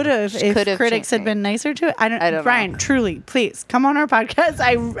 Change It did. could have if Could have critics changed. had been nicer to it. I don't know. Brian, truly, please come on our podcast.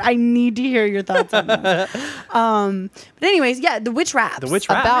 I need to hear your thoughts on that. But anyways, yeah, the witch raps. The Witch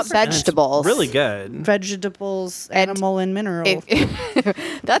Raps. About And it's vegetables. Really good. Vegetables, And animal, and mineral.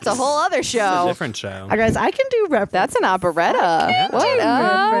 That's a whole other It's a show. different show. Guys, I can do references. That's an operetta. What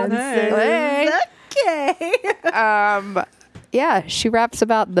up? Hey. Okay. Yeah, she raps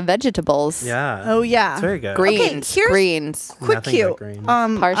about the vegetables. Yeah. Oh yeah. It's very good. Greens. here's- Greens. Quick Nothing cue. but greens.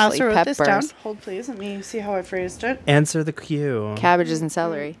 I Parsley, also wrote this down. peppers. Hold please. Let me see how I phrased it. Answer the cue. Cabbages and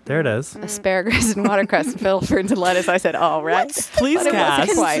celery. There it is. Asparagus and watercress and Phil ferns and lettuce. I said, all right. Please But it wasn't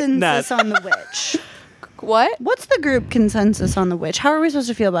cast. quite. Consensus Nat. on the witch. What? What's the group consensus on the witch? How are we supposed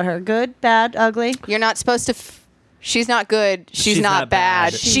to feel about her? Good, bad, ugly? You're not supposed to. She's not good. She's not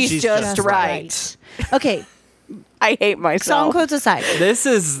bad. She's just right. Okay, I hate song myself. quotes aside. This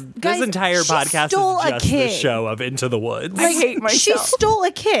Guys, entire she podcast stole is a just the kid. show of Into the Woods. I hate She myself. stole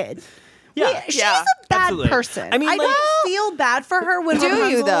a kid. Yeah. She's Yeah, a bad absolutely. person. I mean, I like- don't feel bad for her when Do you,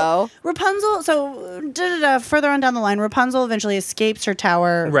 Rapunzel, though? Rapunzel, so further on down the line, Rapunzel eventually escapes her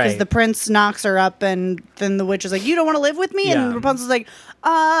tower because Right. the prince knocks her up, and then the witch is like, "You don't want to live with me?" And Yeah. Rapunzel's like,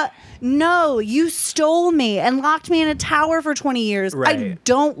 no, you stole me and locked me in a tower for 20 years. I Right.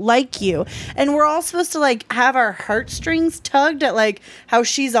 don't like you. And we're all supposed to like have our heartstrings tugged at like how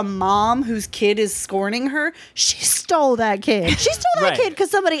she's a mom whose kid is scorning her. She stole that kid. She stole that Right. kid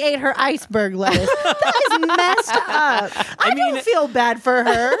because somebody ate her iceberg lettuce. That is messed up. I mean, don't feel bad for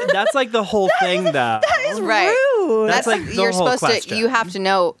her. That's like the whole thing, though. That is Right. rude. That's like the you're whole supposed question. to. You have to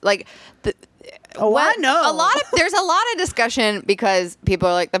know, like. I know. There's a lot of discussion because people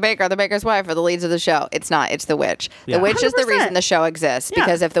are like the baker's wife are the leads of the show. It's not. It's the witch. Yeah. The witch is the 100%. reason the show exists. Yeah.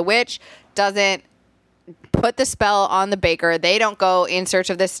 Because if the witch doesn't put the spell on the baker, they don't go in search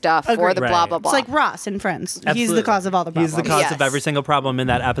of this stuff or Agreed. the blah Right. blah blah. It's like Ross in Friends. He's Absolutely. the cause of all the problems. He's the cause Yes. of every single problem in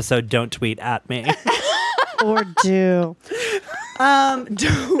that episode. Don't tweet at me. Or do.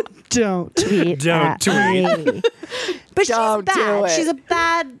 Don't tweet. Don't at tweet. me. But Don't she's do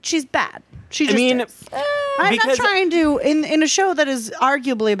bad. it. She's bad. She just mean, is. I'm not because- trying to in a show that is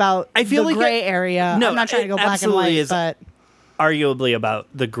arguably about I feel the like gray it- area. No, I'm not trying it to go black and absolutely white, is. but Arguably about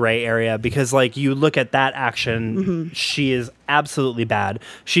the gray area because, like, you look at that action, Mm-hmm. she is absolutely bad.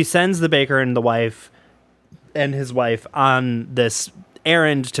 She sends the baker and the wife and his wife on this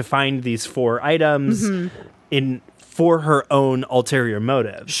errand to find these 4 items for her own ulterior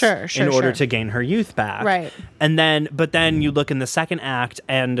motives. Sure, in order sure. to gain her youth back. Right. And then, but then you look in the second act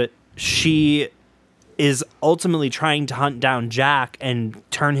and she is ultimately trying to hunt down Jack and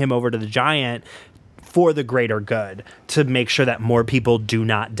turn him over to the giant for the greater good, to make sure that more people do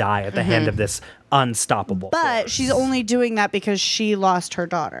not die at the hand of this unstoppable but force. she's only doing that because she lost her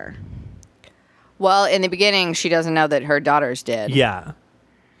daughter. well, in the beginning, she doesn't know that her daughter's dead. Yeah.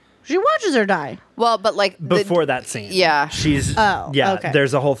 She watches her die. Well, but like Before that scene. yeah. She's Oh, yeah, okay.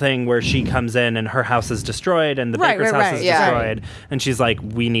 there's a whole thing where she comes in and her house is destroyed and the Right, baker's right, house right. is Yeah. destroyed and she's like,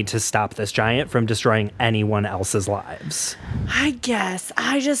 we need to stop this giant from destroying anyone else's lives. I guess.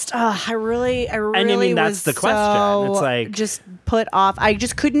 I just I really I mean, that's was the question. so It's like- just put off. I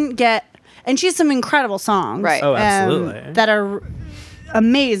just couldn't get, and she has some incredible songs. Right. Oh, absolutely. That are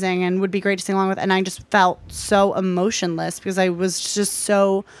amazing and would be great to sing along with, and I just felt so emotionless because I was just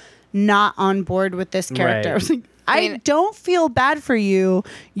so not on board with this character. Right. I was like, I mean- don't feel bad for you.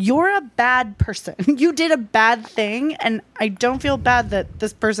 You're a bad person. You did a bad thing, and I don't feel bad that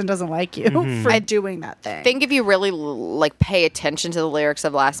this person doesn't like you Mm-hmm. for doing that thing. I think if you really like pay attention to the lyrics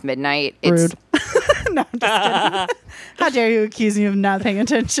of Last Midnight, it's Rude. No, I'm just kidding. How dare you accuse me of not paying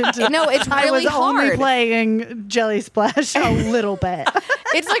attention to No, it's I really was only hard. playing Jelly Splash a little bit.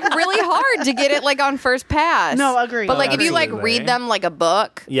 It's like really hard to get it like on first pass. No, agreed. But like if you like Absolutely. read them like a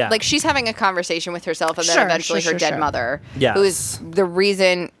book, Yeah. like she's having a conversation with herself and then Sure, eventually sure, her sure, dead sure. mother, Yes. who is the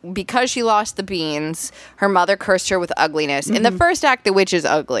reason because she lost the beans, her mother cursed her with ugliness. In the first act, the witch is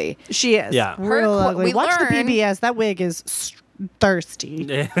ugly. She is. Yeah. Real Her- ugly. we Watch the learn- PBS. That wig is thirsty.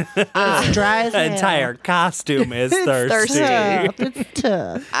 It's dry as The hell. entire costume is thirsty. thirsty. It's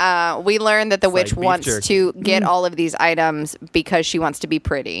tough. We learn that the witch like beef wants jerky. to get all of these items because she wants to be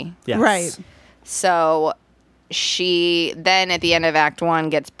pretty. Yes. Right. So she then at the end of Act 1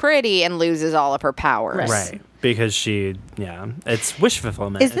 gets pretty and loses all of her powers. Right. Because it's wish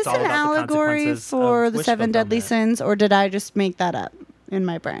fulfillment. Is this It's all an about the allegory consequences for of the wish 7 deadly fulfillment. sins, or did I just make that up in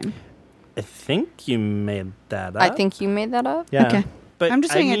my brain? I think you made that up. I think you made that up. Yeah. Okay. But I'm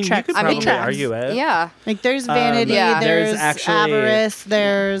just saying I it mean, tracks. You could I mean, probably tracks. argue it. Yeah. Like there's vanity, yeah. there's There's actually- avarice,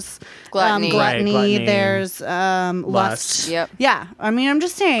 there's Gluttony. gluttony, Right, gluttony. there's lust. Yep. Yeah, I mean, I'm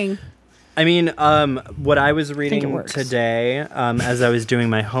just saying. I mean, what I was it reading works. today, as I was doing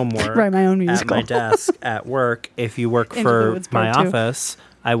my homework Write my own at musical. my desk at work, if you work Into the for Woods my Part 2. office,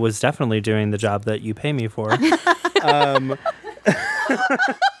 I was definitely doing the job that you pay me for.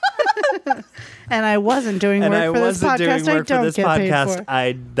 And I wasn't doing And work I for this wasn't podcast. doing work I for don't this get paid podcast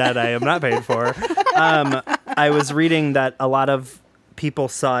for. that I am not paid for. I was reading that a lot of people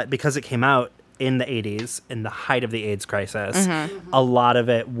saw it because it came out in the 80s, in the height of the AIDS crisis. Mm-hmm. A lot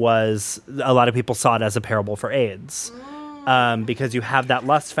of people saw it as a parable for AIDS. Because you have that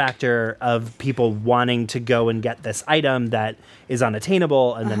lust factor of people wanting to go and get this item that is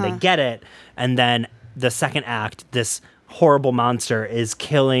unattainable, and then Uh-huh. they get it, and then the second act, this horrible monster is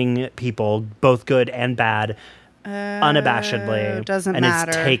killing people, both good and bad, unabashedly, doesn't and matter.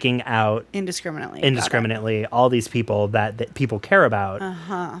 it's taking out Indiscriminately. all these people that people care about,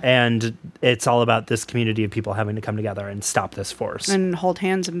 Uh-huh. and it's all about this community of people having to come together and stop this force. And hold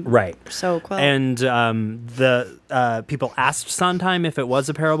hands and Right. so cool. And the people asked Sondheim if it was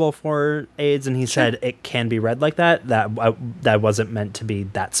a parable for AIDS, and he said it can be read like that. That wasn't meant to be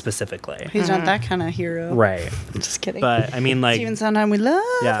that specifically. He's not that kind of hero. Right. Just kidding. But I mean, like, Steven Sondheim, we love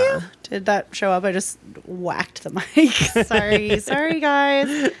Yeah. you. Did that show up? I just whacked the mic. Sorry,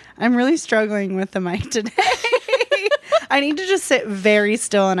 guys. I'm really struggling with the mic today. I need to just sit very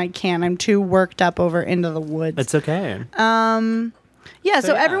still, and I can't. I'm too worked up over Into the Woods. it's okay. Yeah,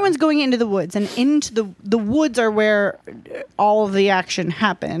 so yeah. everyone's going into the woods, and into the woods are where all of the action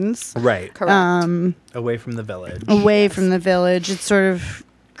happens. Right. Correct. Away from the village. Away from the village. It's sort of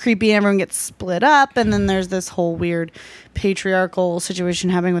creepy, and everyone gets split up, and then there's this whole weird patriarchal situation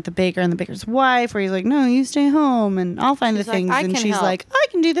happening with the baker and the baker's wife, where he's like, no, you stay home, and I'll find She's the like, things. "I And can she's help." like, I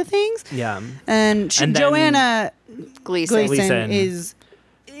can do the things. Yeah. And, And then- Joanna Gleason. Gleason is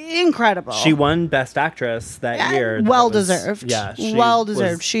incredible. She won Best Actress that year. Well That was- deserved. Yeah. she well was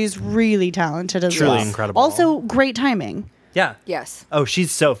deserved. She's really talented as truly well. incredible. Also, great timing. Yeah. Yes. Oh,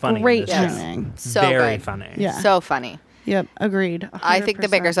 she's so funny. in Great this show. timing. So Very good. funny. Yeah. So funny. Yep. Agreed. I think The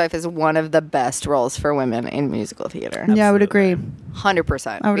 100%. Baker's Wife is one of the best roles for women in musical theater. Yeah, I would agree.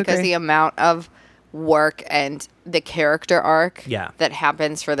 100%. I would Because agree. the amount of work and the character arc Yeah. that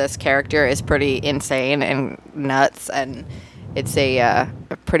happens for this character is pretty insane and nuts, and it's a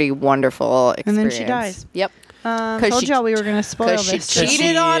pretty wonderful experience. And then she dies. Yep. 'Cause Told she- y'all we were going to spoil Because she this.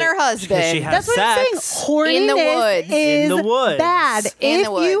 cheated on her husband. she has That's what I'm saying. sex. Horniness In the woods. is In the woods. bad. In if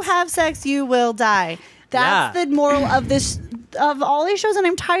the you woods. have sex, you will die. That's Yeah. the moral of this, of all these shows, and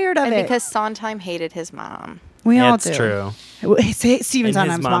I'm tired of And it. because Sondheim hated his mom. we all It's do. true. Steven his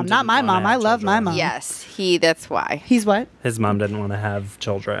Sondheim's mom mom, not didn't my wanna mom. I have love my children. mom. Yes, that's why. He's what? His mom didn't want to have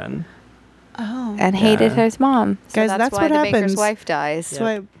children. Oh. And hated his mom. So Guys, that's that's why what the happens. baker's wife dies. So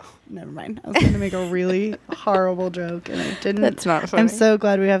I, never mind. I was going to make a really horrible joke, and I didn't. That's not funny. I'm so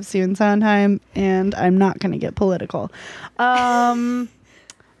glad we have Steven Sondheim, and I'm not going to get political.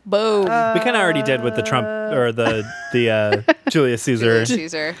 Boom. We kind of already did with the Trump or the Julius Caesar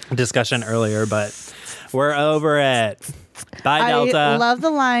Caesar. discussion earlier, but we're over it. Bye, Delta. I love the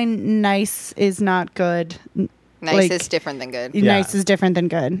line, nice is not good. Nice Like- is different than good. Yeah. Nice is different than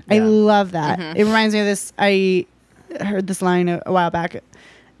good. I Yeah. love that. Mm-hmm. It reminds me of this. I heard this line a while back.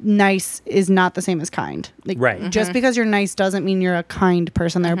 Nice is not the same as kind. Like, Right. just because you're nice doesn't mean you're a kind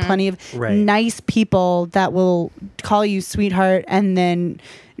person. There are plenty of Right. nice people that will call you sweetheart and then,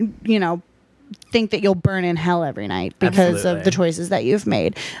 think that you'll burn in hell every night because Absolutely. of the choices that you've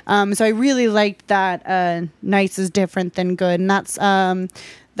made. So I really liked that nice is different than good. And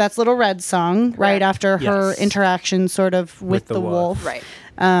that's Little Red's song right after her Yes. interaction sort of with the the wolf. wolf. Right.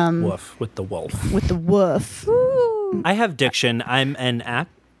 Woof with the wolf. With the wolf. Woo. I have diction. I'm an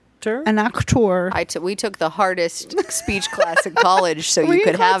actor. An actor. We took the hardest speech class in college, so Were you you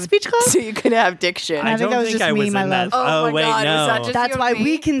could called have speech class? so you could have diction. I think that was just I me, was my in love. that. Oh my wait, God, no. was that just That's you why and me?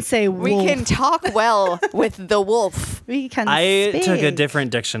 we can say We wolf. can talk well with the wolf. We can I speak. took a different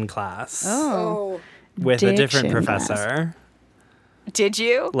diction class Oh. with a different diction class. professor. Did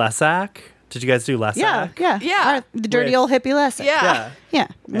you? Lesac. Did you guys do Lesac? Yeah. Yeah. The dirty With- old hippie lesson. Yeah. Yeah.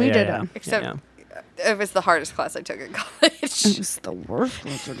 We Yeah, did yeah. them. Except Yeah. it was the hardest class I took in college. It's the worst.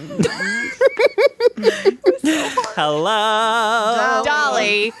 Hello.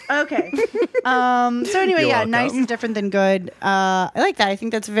 Dolly. Okay. So anyway, You're yeah, welcome. nice is different than good. I like that. I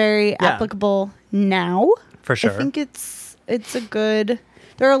think that's very applicable now. For sure. I think it's a good.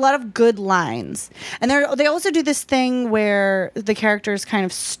 There are a lot of good lines, and they also do this thing where the characters kind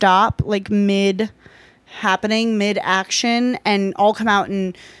of stop like mid action, and all come out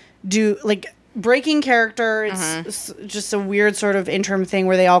and do like breaking character. It's just a weird sort of interim thing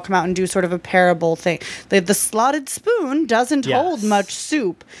where they all come out and do sort of a parable thing. The slotted spoon doesn't Yes. hold much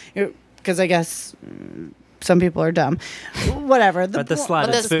soup, because I guess some people are dumb. Whatever. But the po-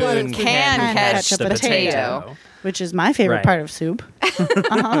 slotted the spoon spoon can catch the a potato. which is my favorite Right. part of soup.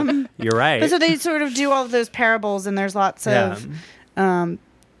 You're right. But so they sort of do all of those parables, and there's lots Yeah. of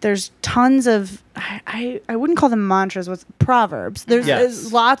there's tons of I wouldn't call them mantras, what's proverbs. There's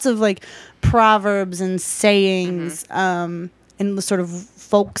Yes. lots of like proverbs and sayings and the sort of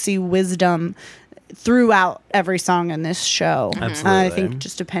folksy wisdom throughout every song in this show. I Absolutely. think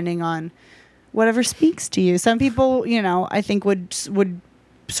just depending on whatever speaks to you. Some people, I think would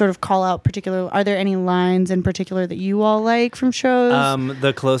sort of call out particular. Are there any lines in particular that you all like from shows?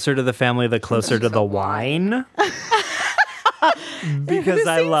 The closer to the family, the closer to the wine. Because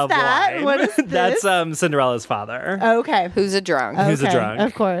I sings love that? wine. What is That's this? Cinderella's father. Okay. Who's a drunk? Who's a Okay, drunk?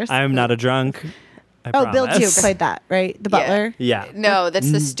 of course. I'm not a drunk. I Bill Duke promise. played that, right? The butler. Yeah. No,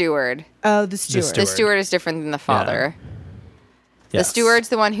 that's the steward. Oh, the steward. steward. The steward is different than the father. The Yes. steward's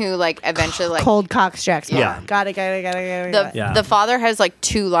the one who like eventually like Cold Cox Jack's mom. Yeah. Got it. the Yeah. the father has like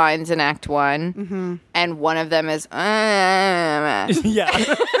 2 lines in Act 1, and one of them is Yeah.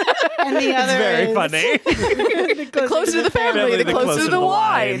 And the other Very is funny. the closer to the family, the closer to the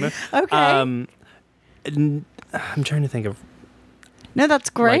wine. Okay. I'm trying to think of No, that's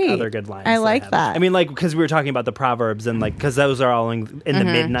great. like other good lines. I that like have. that. I mean, like because we were talking about the proverbs and like because those are all in the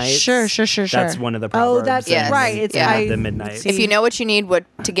midnight. Sure. That's one of the proverbs. Oh, that's Yes. right. It's Yeah. The midnight. see. If you know what you need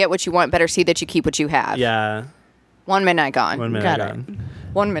to get what you want, better see that you keep what you have. Yeah. 1 midnight gone. 1 minute Got it. gone. 1 minute.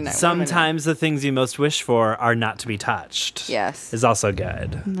 1 minute. Sometimes the things you most wish for are not to be touched. Yes. Is also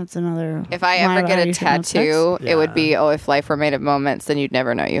good. That's another. If I line ever get about a you should have tattoo, Yeah. it would be, if life were made of moments, then you'd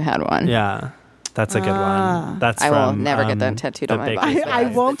never know you had one. Yeah. That's a good one. That's I from, will never get that tattooed The on my Big body. Big I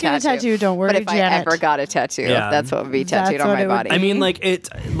Bang. won't get a tattoo. Don't worry, But if Janet. I ever got a tattoo, Yeah. that's what would be tattooed That's on what my it would body. be. I mean, like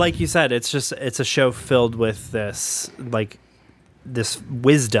like you said, it's a show filled with this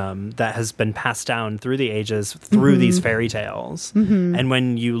wisdom that has been passed down through the ages through these fairy tales. And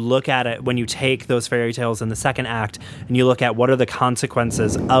when you look at it, when you take those fairy tales in the second act and you look at what are the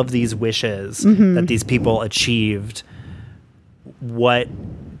consequences of these wishes that these people achieved,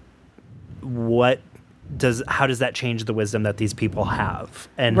 how does that change the wisdom that these people have,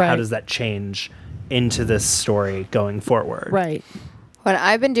 and how Right. does that change into this story going forward? Right. When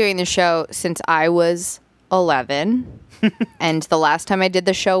I've been doing the show since I was 11, and the last time I did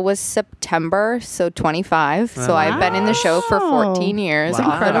the show was September, so 25. So I've been in the show for 14 years. Wow.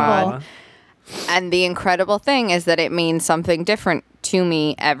 off and Incredible. on. And the incredible thing is that it means something different to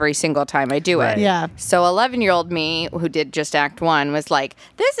me every single time I do Right. it. Yeah. So 11-year-old me, who did just Act 1, was like,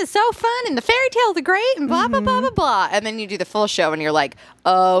 this is so fun and the fairy tales are great and blah, blah, blah, blah, blah. And then you do the full show and you're like,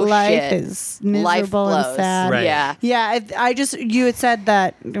 oh, Life shit. is Life miserable and blows. sad. Right. Yeah. Yeah, I just you had said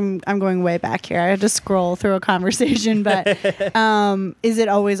that I'm going way back here. I had to scroll through a conversation, but is it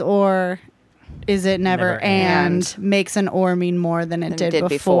always or is it never, Never and and. makes an or mean more than it did, did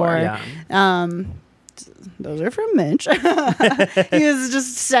before? Yeah. Those are from Mitch. He was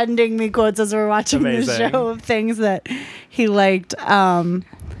just sending me quotes as we're watching the Amazing. show of things that he liked.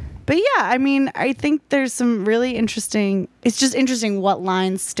 But yeah, I mean, I think there's some really interesting. It's just interesting what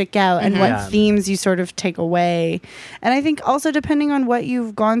lines stick out and what Yeah. themes you sort of take away. And I think also depending on what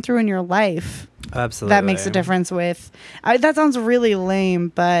you've gone through in your life, Absolutely. that makes a difference with. That sounds really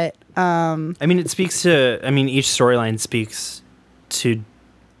lame, but I mean, it speaks to. I mean, each storyline speaks to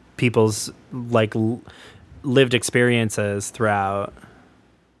people's like lived experiences throughout.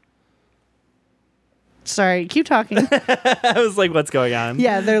 sorry, keep talking. I was like, "What's going on?"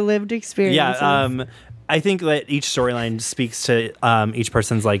 Yeah, their lived experiences. Yeah. I think that each storyline speaks to each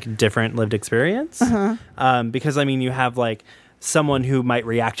person's like different lived experience. Because I mean, you have like someone who might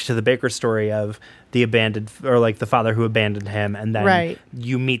react to the Baker story of the abandoned or like the father who abandoned him, and then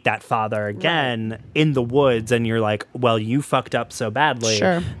you meet that father again in the woods, and you're like, well, you fucked up so badly.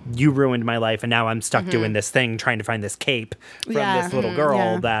 Sure. You ruined my life, and now I'm stuck doing this thing, trying to find this cape from this little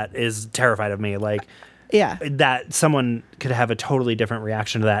girl that is terrified of me. Like, that someone could have a totally different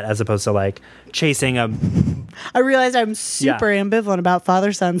reaction to that as opposed to like chasing a. I realized I'm super ambivalent about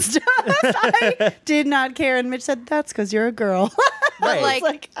father-son stuff. I did not care, and Mitch said, that's because you're a girl. But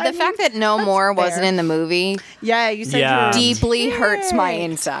like the fact that No More wasn't in the movie, you said Yeah. you were deeply hurts my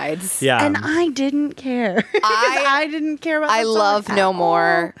insides. Yeah. and I didn't care. I didn't care about. I the song love at No all.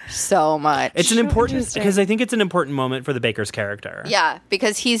 More so much. It's an important interesting. because I think it's an important moment for the Baker's character. Yeah,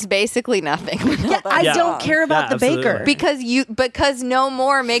 because he's basically nothing. I Yeah. don't care about Yeah, the baker. absolutely. Because No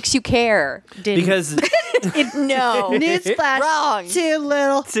More makes you care. Didn't. Because No, Newsflash. wrong. Too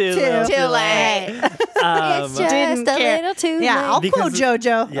little. Too little, Too late. It's just Didn't a care. little too Yeah, late. I'll quote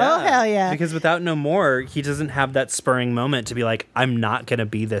JoJo. Oh hell yeah! Because without No More, he doesn't have that spurring moment to be like, I'm not gonna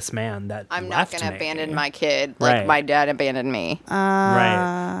be this man that I'm not left going to me. abandon my kid like Right. my dad abandoned me.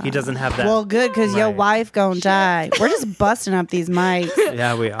 Right. He doesn't have that. Well, good because your Right. wife gonna die. We're just busting up these mics.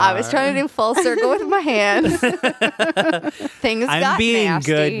 Yeah, we are. I was trying to do full circle with my hands. Things I'm got being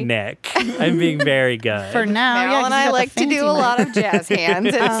nasty. good, Nick. I'm being very good. For now, Meryl yeah, 'cause and you I got the like to fancy do a mic. lot of jazz hands.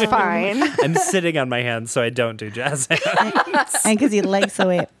 It's fine. I'm sitting on my hands, so I don't do jazz hands. and because he likes the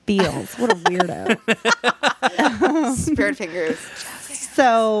way it feels. What a weirdo. Spirit fingers.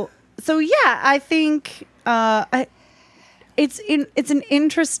 So yeah, I think it's an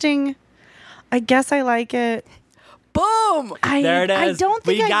interesting. I guess I like it. Boom. There it is. I don't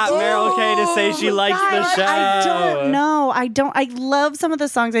think we got Meryl Kay to say she likes the show. I don't know. I love some of the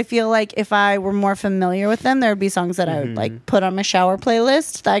songs. I feel like if I were more familiar with them, there would be songs that I would like put on my shower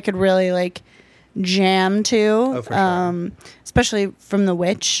playlist that I could really like jam to. Oh, for sure. Especially from The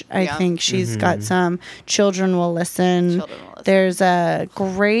Witch. I Yeah. think she's got some Children Will Listen. Children Will Listen. There's a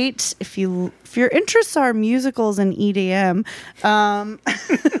great if your interests are musicals and EDM,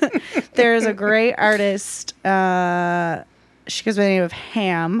 there's a great artist. She goes by the name of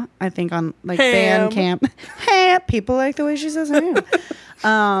Ham, I think, on like Ham. Bandcamp. Ham. People like the way she says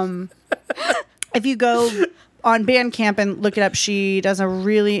Ham. If you go on Bandcamp and look it up, she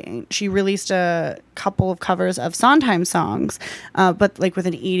released a couple of covers of Sondheim songs, but like with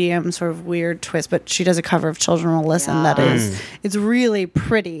an EDM sort of weird twist. But she does a cover of Children Will Listen that is, it's really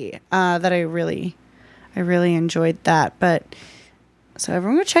pretty. That I really enjoyed that. But so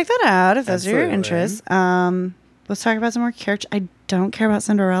everyone go check that out if those are your Absolutely. interests. Let's talk about some more characters. I don't care about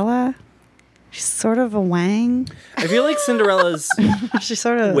Cinderella. She's sort of a wang. I feel like Cinderella's She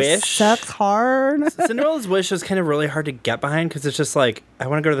sort of Wish? sucks hard. Cinderella's wish is kind of really hard to get behind because it's just like, I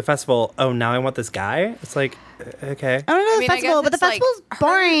want to go to the festival. Oh, now I want this guy. It's like, okay. I want to go to mean, the I festival, guess but the it's like festival's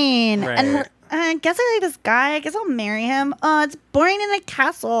boring. Right. And I guess I like this guy. I guess I'll marry him. It's boring in a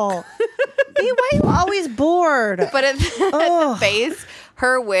castle. Why are you always bored? But at the Ugh. base,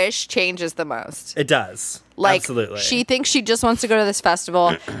 her wish changes the most. It does. Like, Absolutely. she thinks she just wants to go to this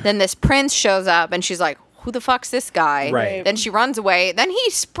festival. Then this prince shows up, and she's like, who the fuck's this guy? Right. Then she runs away. Then he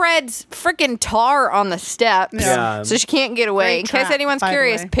spreads freaking tar on the steps. Yeah. So she can't get away. Great In case trap, anyone's by the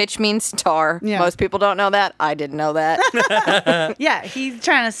curious, way. pitch means tar. Yeah. Most people don't know that. I didn't know that. Yeah, he's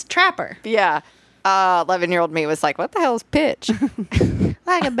trying to trap her. Yeah. 11-year-old me was like, what the hell is pitch?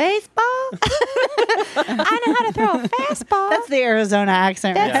 Like a baseball? I know how to throw a fastball. That's the Arizona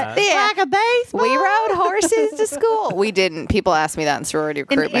accent. right Yeah. there. Like a baseball? We rode horses to school. We didn't. People asked me that in sorority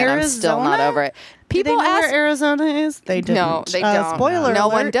recruitment. I'm still not Arizona? over it. Do they People know ask where Arizona is? They didn't. No, they don't. Spoiler No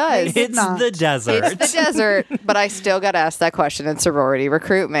alert, one does. they did It's not. the desert. It's the desert, but I still got asked that question in sorority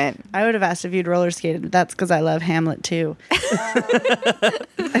recruitment. I would have asked if you'd roller skated, but that's because I love Hamlet too.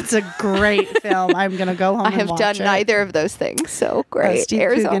 It's a great film. I'm gonna go home. I and have watch done it. neither of those things. So great. Steve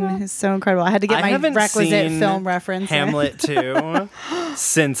Arizona. Coogan is so incredible. I had to get I my haven't requisite seen film reference. Hamlet 2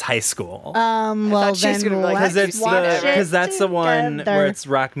 since high school. Well, thought she was then gonna be like, let's Because it's watch it because that's the one together. where it's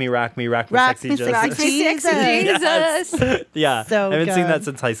rock me, rock me, rock me, Rock sexy me, Jesus. sexy Jesus. Yeah, So I haven't seen good. that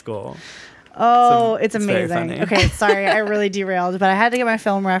since high school. Oh, So it's it's very amazing. funny. Okay, sorry, I really derailed, but I had to get my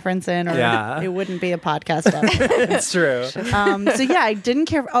film reference in, or Yeah. it wouldn't be a podcast episode. It's true. So yeah, I didn't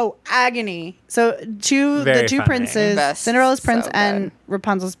care. Agony. So Very the two funny. princes, Best. Cinderella's prince So and good.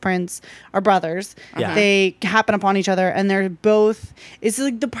 Rapunzel's prince, are brothers. Yeah. They happen upon each other, and they're both. It's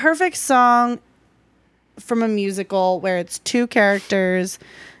like the perfect song from a musical where it's two characters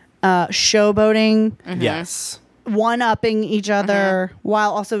showboating Yes. one-upping each other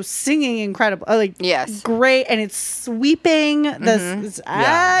while also singing incredible, Yes. great, and it's sweeping this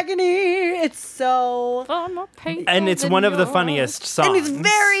agony. It's so, And it's one of the funniest songs. and it's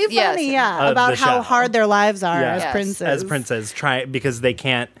very Yes. funny, Of about the how show. hard their lives are Yeah. as Yes. princes. as princes because they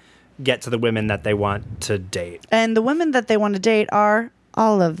can't get to the women that they want to date. And the women that they want to date are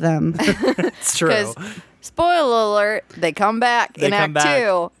all of them. It's true. Because, spoiler alert, they come back They in come Act back.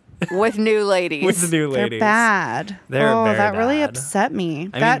 2 with new ladies. With the new They're ladies. bad. They're oh, very that really bad. upset me.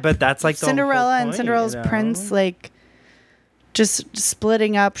 I mean, but that's like the whole Cinderella and point, Cinderella's you know? prince, like just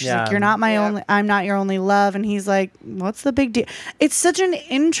splitting up. She's Yeah. like, "You're not my Yeah. only. I'm not your only love." And he's like, "What's the big deal?" It's such an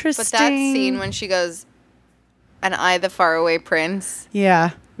interesting. But that scene when she goes, "And I, the faraway prince,"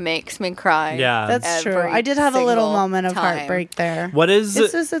 yeah, makes me cry. Yeah. that's true. every I did have a little single moment of time. heartbreak there. What is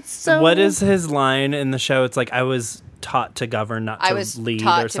It's so. what is his line in the show? It's like, I was taught to govern, not to I was lead,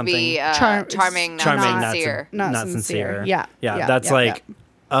 taught or to something. be Charming, not Charming, sincere. not sincere. Yeah, yeah. That's yeah, like,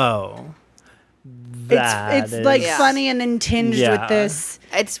 yeah. oh, that It's is- like Yeah. funny and then tinged Yeah. with this.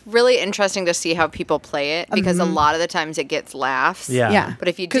 It's really interesting to see how people play it because a lot of the times it gets laughs. Yeah. Yeah, But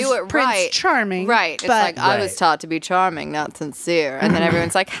if you 'Cause do it Prince right, charming, right? It's but like I was Right. taught to be charming, not sincere, and then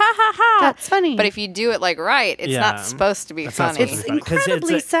everyone's like, "Ha ha ha!" That's funny. But if you do it like right, it's Yeah. not supposed to be That's not funny. supposed to be It's funny. 'Cause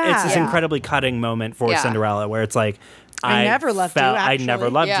incredibly it's sad. this Yeah. incredibly cutting moment for Yeah. Cinderella, where it's like, I never loved you, I never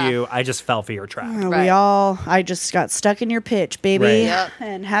actually. loved Yeah. you. I just fell for your trap. We all, I just got stuck in your pitch, baby. Right. Yep.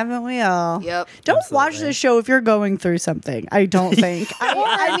 And haven't we all? Yep. Don't watch Absolutely. this show if you're going through something. I don't think.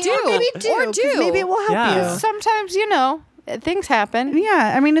 I mean, do. or maybe do. Or 'cause do. Maybe it will help Yeah. you. Sometimes things happen.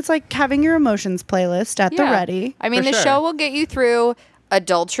 Yeah. I mean, it's like having your emotions playlist at the Yeah. ready. I mean, For the sure. show will get you through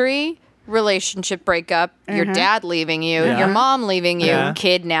adultery, relationship breakup, your dad leaving you, Yeah. your mom leaving you, Yeah.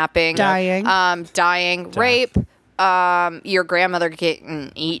 kidnapping, Dying. rape, your grandmother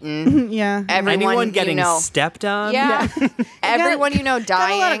getting eaten, Yeah. everyone Anyone getting you know, stepped on? yeah, everyone you know Got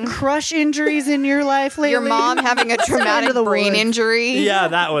a lot dying, of crush injuries in your life lately. your mom having a traumatic into the brain woods. injury, Yeah,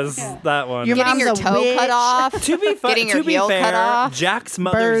 that was that one. Your getting your mom's a toe witch. cut off, to be getting your to be heel fair, cut off. Jack's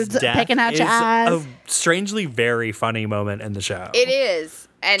mother's Birds death picking out is your eyes. a strangely very funny moment in the show. It is,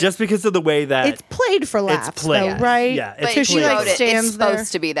 and just because of the way that It's played for laughs, played. though, right? Yeah, it's but Because she played. like wrote it, stands it's supposed there.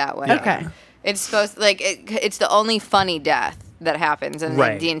 to be that way. Yeah. Okay. It's supposed it's the only funny death that happens in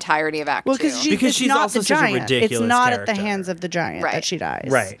Right. the entirety of Act Well, 2. because she's not also the such a giant. ridiculous It's not at the character. hands of the giant Right. that she dies.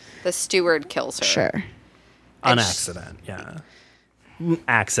 right the steward kills her. Sure. on And accident. Yeah,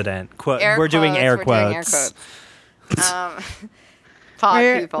 accident. Air We're doing air quotes, we're doing air quotes. quotes. Pod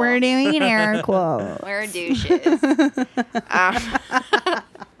We're, people. we're doing air quotes. We're douches.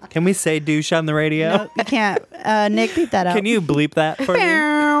 Can we say douche on the radio? Nope, you can't. Nick, beat that out. Can you bleep that for me?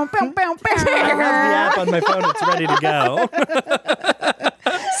 I have the app on my phone. It's ready to go.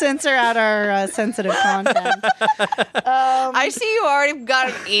 Censor out our sensitive content. I see you already got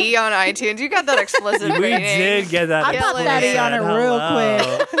an E on iTunes. You got that explicit We rating. did get that. I popped that E on it real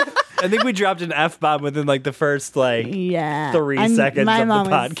quick. I think we dropped an F-bomb within like the first Yeah. 3 seconds my of the mom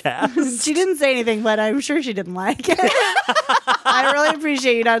was- podcast. She didn't say anything, but I'm sure she didn't like it. I really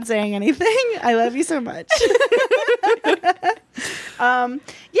appreciate you not saying anything. I love you so much.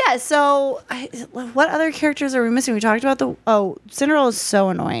 Yeah, so what other characters are we missing? We talked about Cinderella is so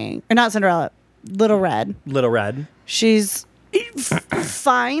annoying. Or not Cinderella, Little Red. Little Red. She's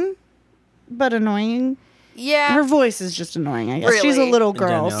fine, but annoying. Yeah. Her voice is just annoying, I guess. She's a Really? little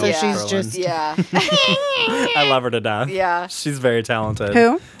girl, Danielle so Yeah. she's Ferland. just... Yeah. I love her to death. Yeah. She's very talented.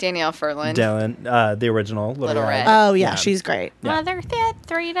 Who? Danielle Ferland. Dylan, the original Little Little Red. Red. Oh, yeah, she's great. Yeah. Mother said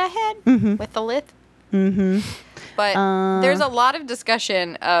 3 to head with the lip. Mm-hmm. But there's a lot of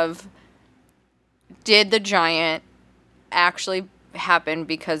discussion of did the giant actually happen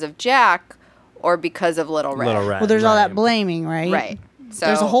because of Jack or because of Little Red? Little Red. Well, there's all that right. blaming, right? Right. So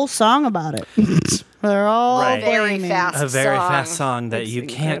There's a whole song about it. They're all Right. very blaming. fast A very song. fast song that It's you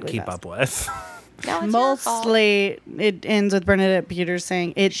can't incredibly keep fast. up with. No, it's your fault. Mostly, it ends with Bernadette Peters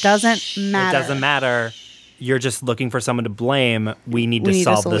saying, "It doesn't matter. It doesn't matter. You're just looking for someone to blame. We need We to need a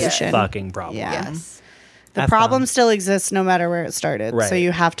solve this solution. fucking problem. Yeah. Yes. The Have problem fun. still exists no matter where it started. So Right.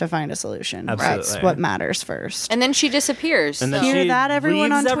 you have to find a solution. That's Absolutely. what matters first." And then she disappears. And then so- Hear she that, everyone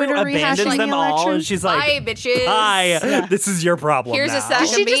leaves on Twitter abandons rehashing them the all, election? and she's like, Bye, bitches. "Hi, this is your problem Here's a now." sack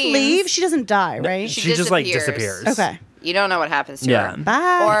Does she just beans. leave? She doesn't die, right? She just like disappears. Okay. You don't know what happens to Yeah. her.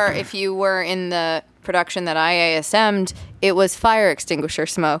 Bye. Or if you were in the production that I ASM'd, it was fire extinguisher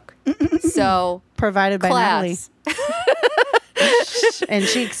smoke. So Provided by Natalie. class. And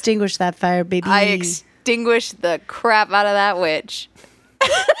she extinguished that fire, baby. I extinguished the crap out of that witch.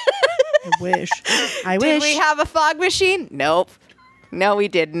 I wish. I Did wish. we have a fog machine? Nope. No, we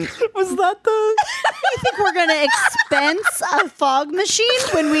didn't. Was that the? I think we're going to expense a fog machine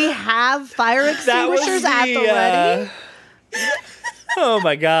when we have fire extinguishers at the ready. Oh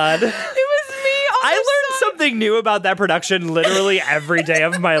my god. It was me. I learned something new about that production literally every day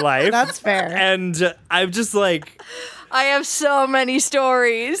of my life. That's fair. And I'm just like, I have so many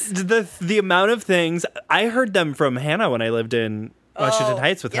stories. the amount of things I heard them from Hannah when I lived in Washington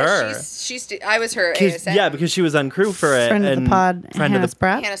Heights with her. I was her 'Cause- ASM. yeah, because she was on crew for it. Friend of and the pod, friend Hannah of the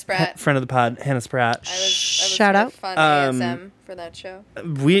Spratt. Hannah Spratt. friend of the pod, Hannah Spratt. I was Shout her out. fun ASM for that show.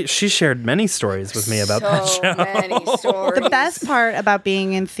 She shared many stories with me about that show. So many stories. The best part about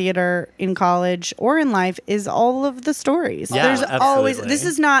being in theater in college or in life is all of the stories. Yeah, There's always, absolutely. this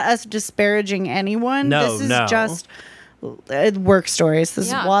is not us disparaging anyone. No, this is no. just work stories.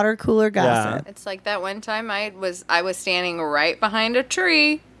 This Yeah. is water cooler gossip. It's like that one time I was standing right behind a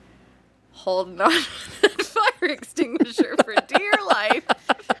tree, holding on to the fire extinguisher for dear life,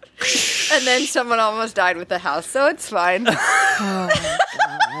 and then someone almost died with the house. So it's fine. Oh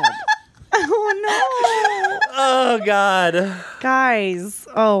Oh god. no, guys!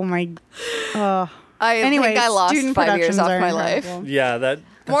 Oh my. Anyway, think I lost student 5 years productions off are my life. incredible. Yeah, that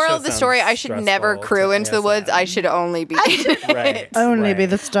Moral show of the sounds story: I should never stressful crew to into the woods. ASM. I should only be Right. Only be right.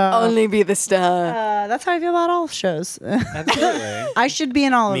 the star. only be the star. That's how I feel about all shows. Absolutely. I should be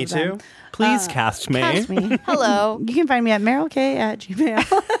in all Me of them. too. Please cast me. Cast me. Hello. You can find me at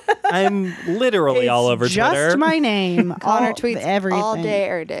MerylK@gmail. I'm literally all over just Twitter. my name. Connor all, tweets everything. all day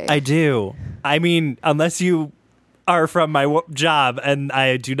every day. I do. I mean, unless you are from my job, and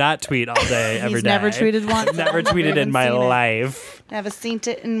I do not tweet all day every day. He's never tweeted once. I've never tweeted in my life. Never seen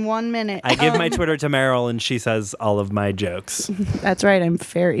it in 1 minute. I give my Twitter to Meryl, and she says all of my jokes. That's right. I'm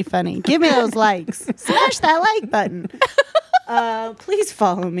very funny. Give me those likes. Smash that like button. Please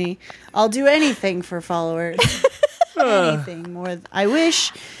follow me. I'll do anything for followers. Anything more. I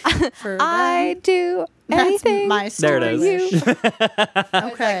wish for I them. do That's anything. my There it story. is.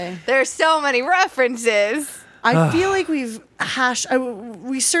 Okay. There's so many references. I feel like we've hashed.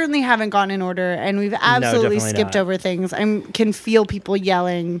 We certainly haven't gone in order, and we've absolutely definitely skipped not. over things. I can feel people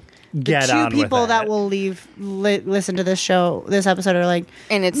yelling. Get the on two with people that it. will listen to this episode are like,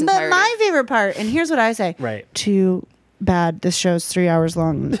 In its but entirety. my favorite part, and here's what I say: Right. too bad. This show's 3 hours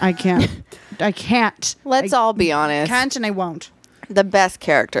long. I can't. I can't. Let's I all be honest. can't, and I won't. The best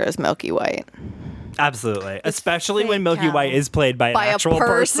character is Milky White. Absolutely. Especially when fake Milky cow. White is played by an By a actual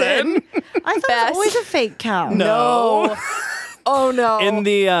person. I thought it Best. was always a fake cow. No. Oh no. In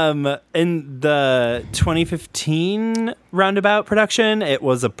the 2015 Roundabout production, it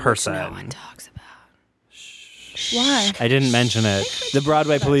was a person. no one talks about. Why? I didn't mention it. The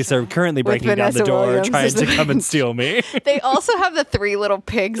Broadway police are currently breaking down Vanessa the door, Williams. trying to come and steal me. They also have the 3 little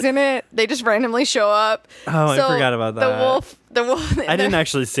pigs in it. They just randomly show up. Oh, I forgot about that. The wolf. I didn't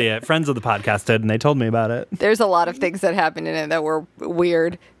actually see it. Friends of the podcast did, and they told me about it. There's a lot of things that happened in it that were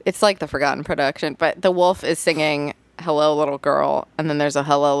weird. It's like the forgotten production, but the wolf is singing "Hello, Little Girl," and then there's a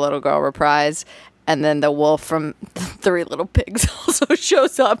 "Hello, Little Girl" reprise, and then the wolf from Three Little Pigs also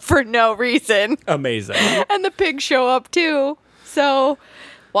shows up for no reason, Amazing. and the pigs show up too. So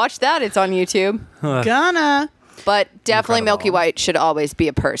watch that; it's on YouTube. Gonna. But definitely, Incredible. Milky White should always be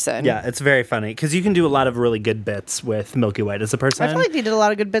a person. Yeah, it's very funny because you can do a lot of really good bits with Milky White as a person. I feel like they did a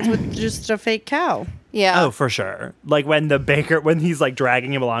lot of good bits with just a fake cow. Yeah. Oh, for sure. Like when the baker, when he's like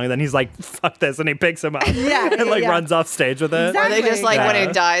dragging him along, and then he's like, "Fuck this," and he picks him up, Yeah, and like yeah. runs off stage with it. Exactly. Or they just like when Yeah.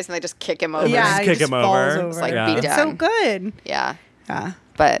 it dies and they just kick him over. Yeah, just it kick just him falls over. over. It's like, Yeah. be It's done. so good. Yeah. Yeah.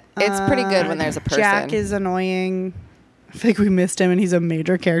 But it's pretty good when there's a person. Jack is annoying. I think we missed him, and he's a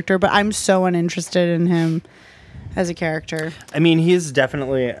major character. But I'm so uninterested in him as a character. I mean, he's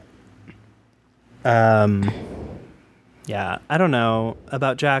definitely. Yeah, I don't know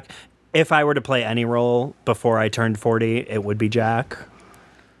about Jack. If I were to play any role before I turned 40, it would be Jack.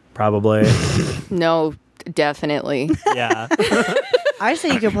 Probably. No, definitely. Yeah. I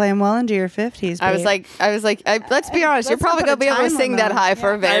say you could play him well into your 50s. I was like, let's be honest. You're Let's not probably put gonna a be able to time sing on that that. high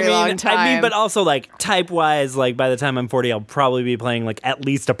for a very long time. I mean, but also like type wise, like by the time I'm 40, I'll probably be playing like at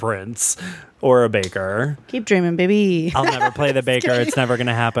least a prince or a baker. keep dreaming, baby. I'll never play the baker. It's never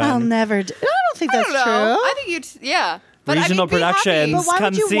gonna happen. I'll never. I don't think that's I don't know. true. I think you'd, yeah. But Regional be happy. productions. But why Come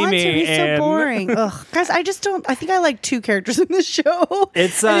would you see want me to? He's so in- boring. Ugh, guys, I just don't. I think I like 2 characters in this show.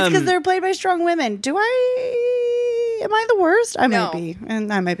 It's, and it's because they're played by strong women. Am I the worst? I No. might be,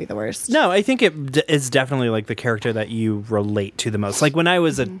 and I might be the worst. No, I think it is definitely like the character that you relate to the most. Like when I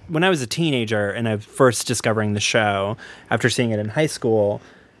was a teenager and I was first discovering the show after seeing it in high school,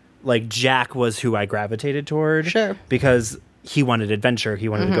 like Jack was who I gravitated toward. Sure. Because he wanted adventure. He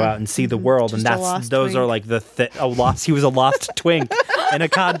wanted to go out and see the world, and Just a that's lost those are twink. like a lost. He was a lost twink in a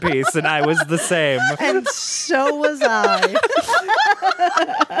codpiece, and I was the same. And so was I.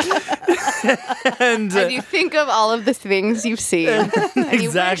 And And you think of all of the things you've seen. And you wish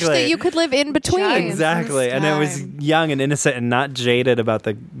Exactly. that you could live in between. Giants. exactly, and I was Time. young and innocent and not jaded about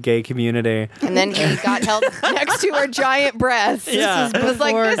the gay community. And then he got held next to her giant breasts. Yeah. It was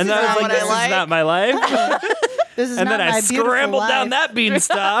like, before- this And is then I not was like, what "This I is like. not my life." This is And not then I my beautiful scrambled down life. that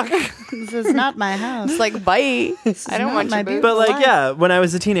beanstalk. This is not my house. It's like, bite. I don't not want my your boobs. But like, Life. yeah, when I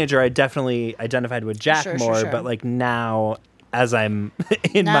was a teenager, I definitely identified with Jack Sure, more. sure. But like now, as I'm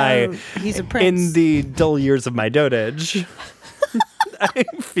in Now he's a prince. in the dull years of my dotage, I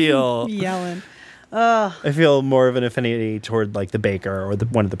feel Yelling. I feel more of an affinity toward like the baker or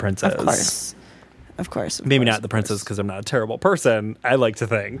one of the princes. Of course. Of course. Maybe not the princess because I'm not a terrible person. I like to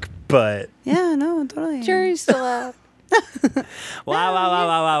think, but Yeah, no, totally. Jury's still out.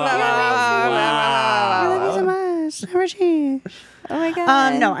 wow. Thank you so much. Richie. Oh my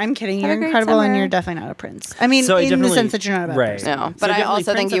god. No, I'm kidding. Have You're a great incredible, and summer. you're definitely not a prince. I mean, So I in the definitely- sense that you're not a bad right. person. No, So but I definitely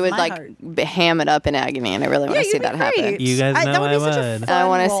also think prince you of would my like heart. ham it up in agony, and I really want to see you'd that be happen. great. You guys know that would I be such a would. I fun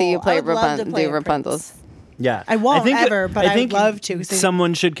want to see you role. play I would love to play a Rapunzel. prince. Yeah, I won't ever, but I'd love to, 'cause they-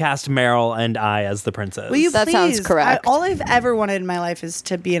 Someone should cast Meryl and I as the princess. Will you That please? sounds correct. All I've ever wanted in my life is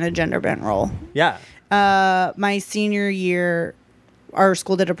to be in a gender bent role. Yeah. My senior year, our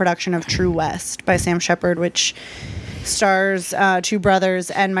school did a production of True West by Sam Shepard, which stars two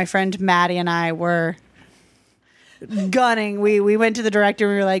brothers, and my friend Maddie and I were gunning. We went to the director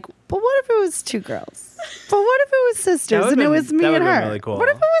and we were like, but what if it was two girls? But what if it was sisters would've and it been- was me that and would've been her? really cool. What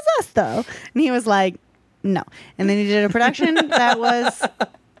if it was us though? And he was like, no. And then he did a production that was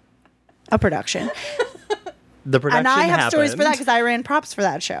a production. The production And I have happened. stories for that because I ran props for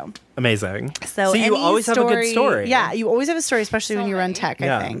that show. Amazing. So you any always have a good story. Yeah, you always have a story, especially when you run many. tech,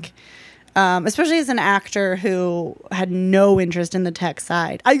 Yeah. I think. Especially as an actor who had no interest in the tech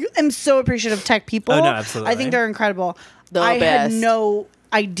side. I am so appreciative of tech people. Oh, no, absolutely. I think they're incredible. The I had best. no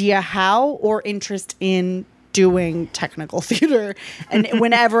idea how or interest in doing technical theater. And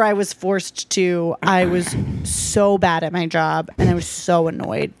whenever I was forced to, I was so bad at my job and I was so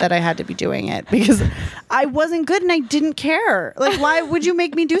annoyed that I had to be doing it because I wasn't good and I didn't care. Like, why would you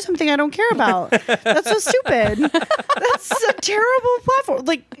make me do something I don't care about? That's so stupid. That's a terrible platform.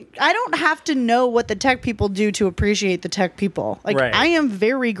 Like, I don't have to know what the tech people do to appreciate the tech people. Like, Right. I am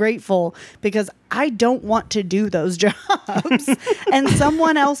very grateful because I don't want to do those jobs and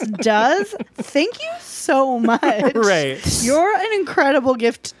someone else does. Thank you so much. Right. You're an incredible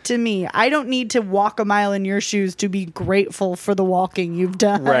gift to me. I don't need to walk a mile in your shoes to be grateful for the walking you've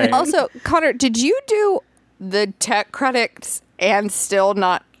done. Right. Also, Connor, did you do the tech credits and still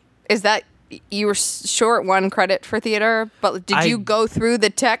not? Is that you were short one credit for theater, but did you go through the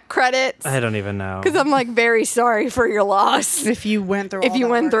tech credits? I don't even know. Because I'm like very sorry for your loss. If you went through If you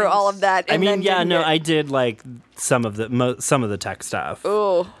went through all of that, I and mean, then yeah, didn't no, get- I did like some of the tech stuff.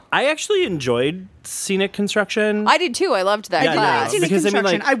 Ooh. I actually enjoyed scenic construction. I did too. I loved that Yeah, class. no, because, I mean,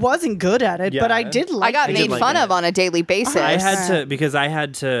 construction. like- I wasn't good at it, but Yeah. I did like I got I it. did made like fun it. of on a daily basis. I had to because I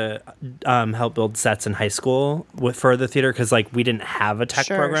had to help build sets in high school for the theater because like we didn't have a tech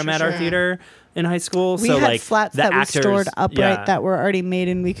Sure, program sure, at our sure. theater in high school. We so had like flats the that actors, we stored upright yeah. that were already made,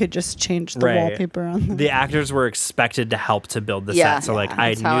 and we could just change the Right. wallpaper on them. The actors were expected to help to build the Yeah. set. So like Yeah, I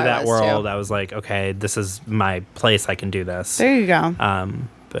that's knew how I that was, world. too. I was like, okay, this is my place. I can do this. There you go.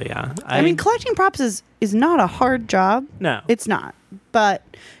 But yeah, I mean, collecting props is not a hard job. No. It's not. But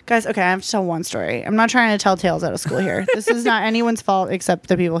guys, okay, I have to tell one story. I'm not trying to tell tales out of school here. This is not anyone's fault except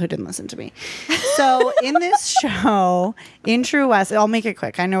the people who didn't listen to me. So in this show, in True West, I'll make it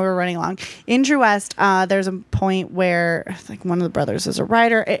quick. I know we're running long. In True West, there's a point where like one of the brothers is a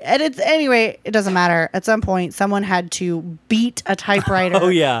writer. Anyway, it doesn't matter. At some point, someone had to beat a typewriter Oh,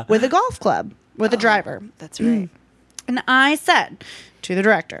 yeah. with a golf club with a driver. That's right. And I said to the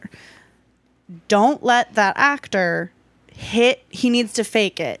director, don't let that actor he needs to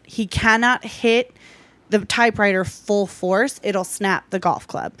fake it. He cannot hit the typewriter full force. It'll snap the golf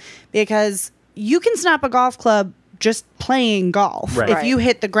club because you can snap a golf club just playing golf. Right. If you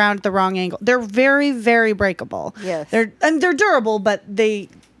hit the ground at the wrong angle, they're very, very breakable. Yes. They're durable, but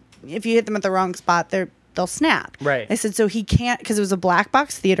if you hit them at the wrong spot, they'll snap. Right. I said, so he can't, because it was a black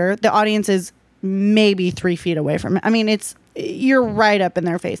box theater. The audience is maybe 3 feet away from it. I mean, you're right up in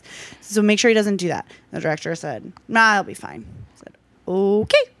their face. So make sure he doesn't do that. The director said, nah, he'll be fine. I said,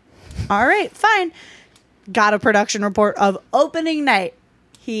 okay. All right, fine. Got a production report of opening night.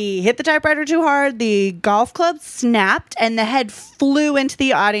 He hit the typewriter too hard. The golf club snapped and the head flew into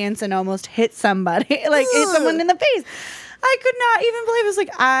the audience and almost hit somebody, like hit someone in the face. I could not even believe it. Was like,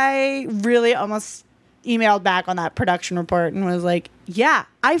 I really almost emailed back on that production report and was like, yeah,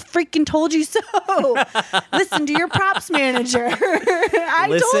 I freaking told you so. Listen to your props manager.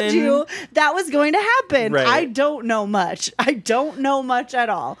 I told you that was going to happen. Right. I don't know much. I don't know much at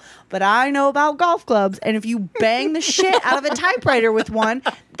all. But I know about golf clubs. And if you bang the shit out of a typewriter with one,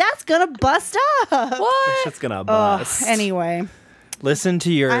 that's going to bust up. What? It's gonna bust. Anyway, Listen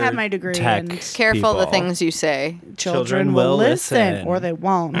to your I have my degree tech in- Careful the people. things you say. children will listen. Or they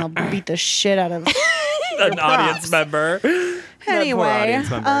won't. And they'll beat the shit out of An props. audience member. That poor Anyway, audience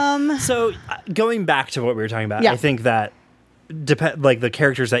member. So going back to what we were talking about, Yeah. I think that like the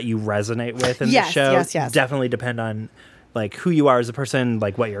characters that you resonate with in the Yes, show yes. definitely depend on like who you are as a person,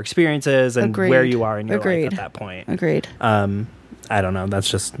 like what your experience is, and Agreed. where you are in your Agreed. life at that point. Agreed. I don't know. That's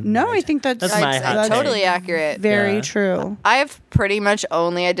just No, my- I think that's my hot take. Totally accurate. very Yeah. true. I've pretty much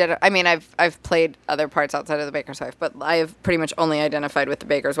only identified. I mean, I've played other parts outside of the baker's wife, but I have pretty much only identified with the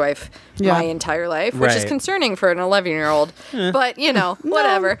baker's wife Yeah. my entire life, which is Right. concerning for an 11-year-old. But you know,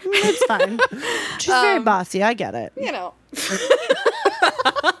 whatever. No, it's fine. She's very bossy. I get it. You know,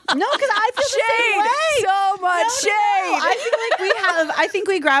 No, because I feel the same way. so much shade. I feel like I think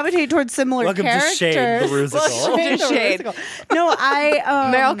we gravitate towards similar Welcome characters. to Shade, the Rusical. Welcome to Shade. No,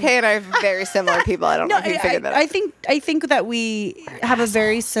 Meryl Kay and I are very similar people. I don't know if you figured that out. I think that we have a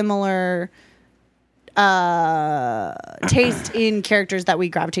very similar taste in characters that we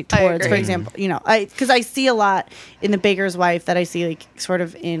gravitate I towards. For agree. example, because I see a lot in the baker's wife that I see like sort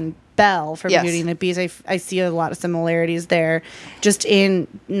of in Belle from Yes. Beauty and the Beast. I see a lot of similarities there, just in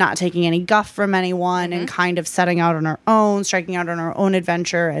not taking any guff from anyone and kind of setting out on our own, striking out on our own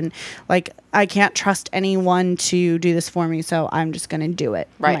adventure, and like I can't trust anyone to do this for me, so I'm just going to do it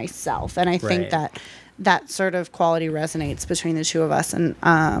Right. myself. And I think Right. that sort of quality resonates between the two of us, and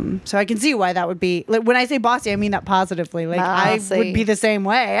so I can see why that would be. Like when I say bossy, I mean that positively. Like I Bossy. would be the same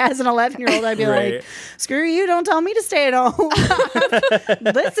way as an 11-year-old. I'd be Right. like, "Screw you! Don't tell me to stay at home.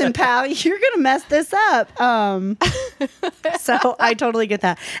 Listen, pal, you're gonna mess this up." So I totally get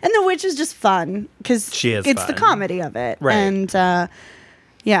that. And the witch is just fun because She is It's the fun. comedy of it, Right. and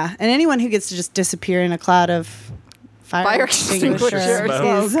yeah, and anyone who gets to just disappear in a cloud of fire extinguisher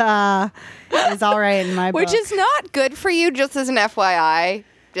extinguishers is all right in my book. Which is not good for you, just as an FYI,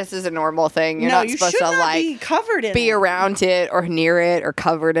 just as a normal thing. You're no, not you supposed should to not like be covered in be it. around it or near it or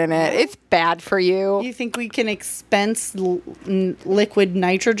covered in it. It's bad for you. You think we can expense liquid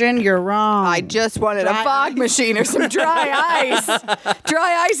nitrogen? You're wrong. I just wanted Dry a fog ice. machine or some dry ice.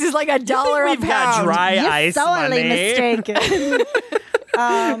 Dry ice is like $1 a We've got pound. dry You're ice sorely money. mistaken.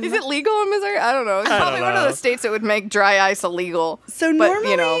 Is it legal in Missouri? I don't know. It's probably one of know. the states that would make dry ice illegal. So but,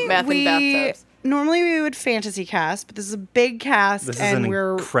 normally you know, meth in bathtubs. Normally we would fantasy cast, but this is a big cast, This is and an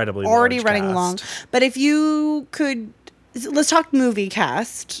we're incredibly already large running cast. long. But if you could, let's talk movie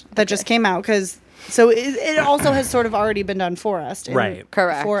cast that just came out because. So it also has sort of already been done for us, Right.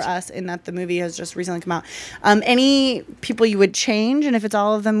 Correct. For us, in that the movie has just recently come out. Any people you would change, and if it's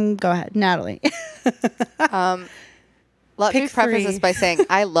all of them, go ahead, Natalie. Let me Pick preface three. this by saying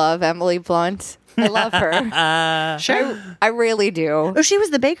I love Emily Blunt. I love her. Sure. I really do. Oh, she was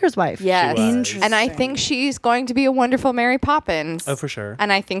the baker's wife. Yes. She was. Interesting. And I think she's going to be a wonderful Mary Poppins. Oh, for sure.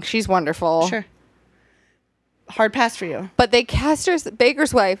 And I think she's wonderful. Sure. Hard pass for you. But they cast her as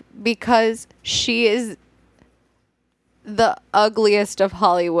Baker's wife because she is the ugliest of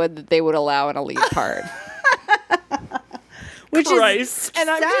Hollywood that they would allow in a lead part. Which Christ. is And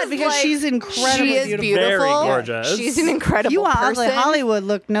I'm sad just because like, she's incredibly she is beautiful. beautiful. Very gorgeous. She's an incredible You want person. ugly Hollywood?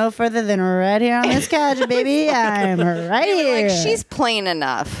 Look no further than right here on this couch, baby. I'm right here. Like, she's plain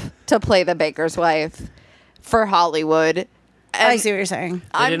enough to play the Baker's wife for Hollywood. I And see what you're saying. They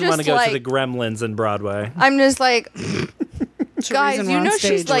I'm didn't just want to go like, to the Gremlins in Broadway. I'm just like, It's a guys, reason you we're on know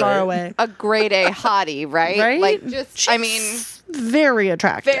stage she's like far away. a grade A hottie, right? Right? Like, just, She's I mean, very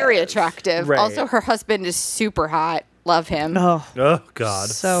attractive. very attractive. Right. Also, her husband is super hot. Love him. Oh, Oh, God.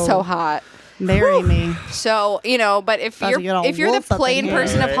 So hot. marry me. So, you know, but if About to get all you're the wolf up in plain here.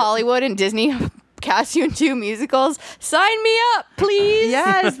 person of Right. Hollywood and Disney cast you in 2 musicals, sign me up, please.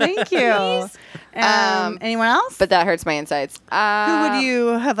 Yes, thank you. Anyone else? But that hurts my insides. who would you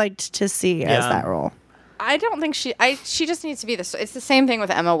have liked to see as Yeah. that role? I don't think she just needs to be the. It's the same thing with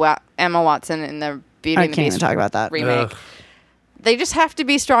Emma Watson in the Beauty I and the can't Beast even talk about that. remake. Ugh. They just have to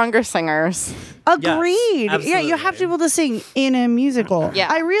be stronger singers. Agreed. Yeah, absolutely. you have to be able to sing in a musical. Yeah.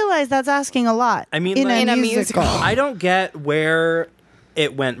 I realize that's asking a lot. I mean, in, like- a, In a musical. musical. I don't get where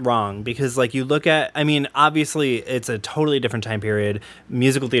it went wrong because, like, you look at, I mean, obviously it's a totally different time period.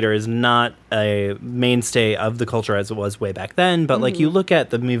 Musical theater is not a mainstay of the culture as it was way back then, but like you look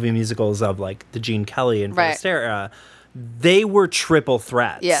at the movie musicals of like the Gene Kelly and Right. Forrest era, they were triple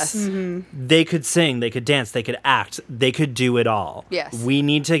threats. Yes. They could sing, they could dance, they could act, they could do it all. Yes. We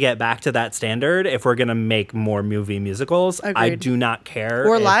need to get back to that standard if we're going to make more movie musicals. I Agreed. do not care.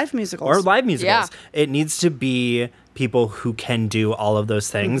 Or live musicals. Or live musicals. Yeah. It needs to be people who can do all of those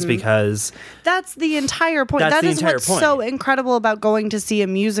things because That's the entire point. That's That the is entire what's point. so incredible about going to see a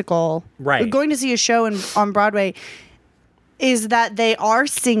musical. Right. Going to see a show on Broadway is that they are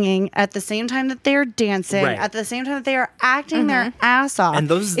singing at the same time that they're dancing, Right. at the same time that they are acting their ass off. And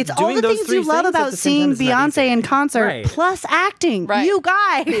those- it's all doing the those things three you love things at about the same time seeing is not Beyonce easy. in concert Right. plus acting. Right. You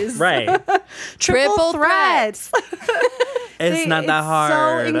guys. right. Triple threats. It's not that hard.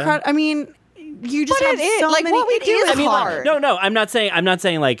 So incredible. I mean, you just But have it is. so Like, many. what we it do is is hard. hard. No, I'm not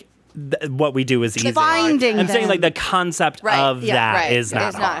saying like what we do is easy. Finding I'm saying them. like the concept Right. of Yeah. that is not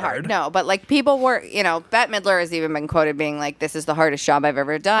It's not hard. hard. No, but like people were, Bette Midler has even been quoted being like, "This is the hardest job I've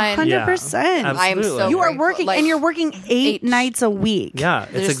ever done." 100%. Yeah, I am so absolutely. You are grateful. working, Like, and you're working eight nights a week. Yeah,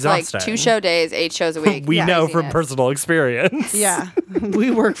 it's There's exhausting. like 2 show days, 8 shows a week. we Yeah. know from Craziness. personal experience. Yeah, we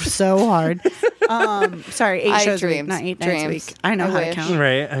work so hard. Sorry, 8 I shows a week, dreams. not 8 nights a Dreams. week. I know I how to wish. count.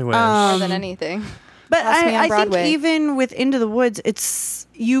 Right, I wish. More than anything. But Lost me on I think Broadway. even with Into the Woods,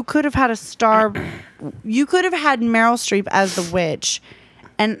 you could have had a star. You could have had Meryl Streep as the witch,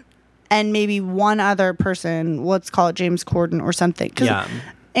 and maybe one other person. Let's call it James Corden or something. 'Cause Yeah.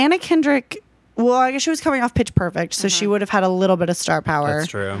 Anna Kendrick. Well, I guess she was coming off Pitch Perfect, so she would have had a little bit of star power. That's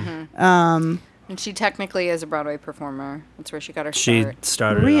true. And she technically is a Broadway performer. That's where she got her She start.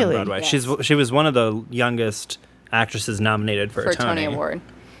 started Really? on Broadway. Yes. She was one of the youngest actresses nominated for For a a Tony Award.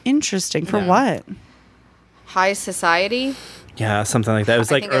 Interesting. For Yeah. what? High Society. Yeah, something like that. It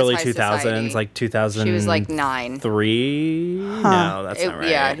was I like think it was early High 2000s, Society. like 2000. She was like 9. No, that's not right.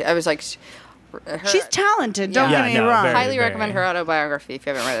 Yeah, I was like, her, She's talented. Don't Yeah, get me no, wrong. very- highly recommend her autobiography if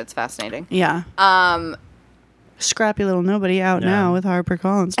you haven't read it. It's fascinating. Yeah. Scrappy little nobody out Yeah. now with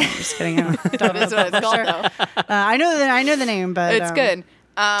HarperCollins. No, I'm just kidding. I don't know. That's what it's called, though. I know the name, but It's good.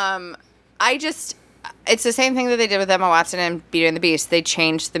 It's the same thing that they did with Emma Watson and Beauty and the Beast. They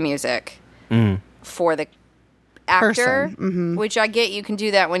changed the music for the actor, Person. which I get. You can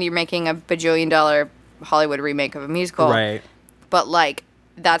do that when you're making a bajillion-dollar Hollywood remake of a musical, Right. But like,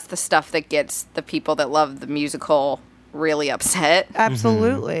 that's the stuff that gets the people that love the musical really upset.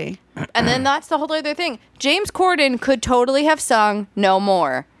 Absolutely. And then that's the whole other thing. James Corden could totally have sung "No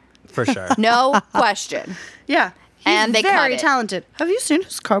More," For sure. no question. Yeah. He's And they cut very it. talented. Have you seen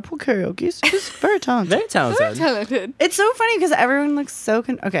his carpool karaoke? He's very talented. Very talented. Talented. It's so funny because everyone looks so.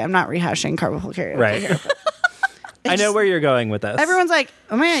 Okay, I'm not rehashing carpool karaoke. Right. here. I know where you're going with this. Everyone's like,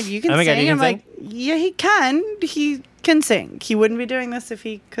 "Oh man, you can Oh my God, sing." you I'm can like, "Yeah, he can. He can sing. He wouldn't be doing this if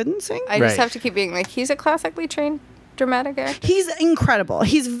he couldn't sing." I just Right. have to keep being like, he's a classically trained dramatic actor. He's incredible.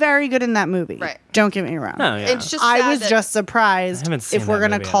 He's very good in that movie. Right. Don't get me wrong. Oh, yeah. It's just I sad was that- just surprised I haven't seen if we're that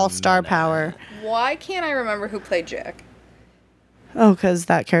gonna movie in call a star minute. power. Why can't I remember who played Jack? Oh, because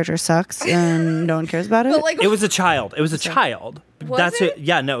that character sucks and no one cares about it. But like, It was a child. It was a child. Was That's it? it.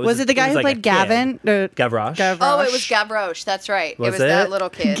 Yeah, no. Was it the guy who like played a Gavin? kid. Gavroche. oh, it was Gavroche. That's right. Was it was that it? little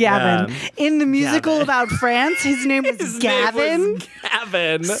kid. Gavin. In the musical Gavin. about France, his name was His Gavin. name was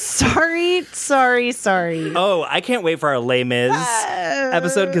Gavin. Sorry. Oh, I can't wait for our Les Mis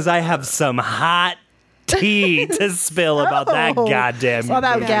episode because I have some hot tea to spill about that Oh. goddamn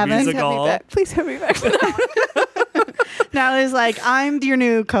About movie Gavin? musical. Please have me back. Now he's like, I'm your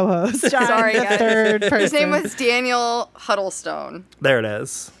new co-host. Sorry, I'm the guys. third person. His name was Daniel Huddlestone. There it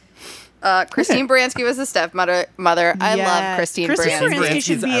is. Christine Baranski was the stepmother. I Yes. love Christine Christine Baranski. Baranski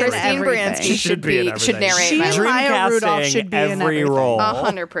should be in Christine everything. Baranski She should be in be should everything. narrate She my and Dream life. Maya Rudolph casting should be in every everything. role.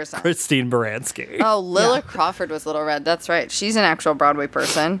 100%. Christine Baranski. Oh, Lilla Crawford was Little Red. That's right. She's an actual Broadway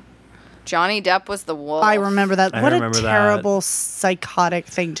person. Johnny Depp was the wolf. I remember that. I What remember a that. terrible, psychotic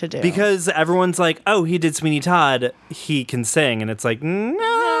thing to do. Because everyone's like, oh, he did Sweeney Todd. He can sing. And it's like,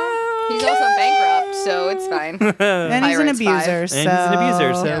 no. He's also bankrupt, so it's fine. and he's an Pirates abuser. And he's an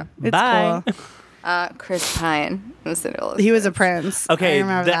abuser, so Yeah. It's bye. cool. Chris Pine was Cinderella. He was a prince. I Okay,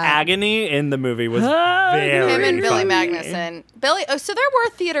 remember the that. agony in the movie was very Him and Billy funny. Magnuson. So there were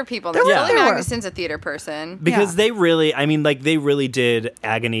theater people. There were. Billy There were. Magnuson's a theater person. Because Yeah. they really, I mean, like, they really did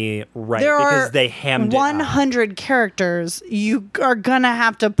agony right There because are they hammed it up. 100 characters you are gonna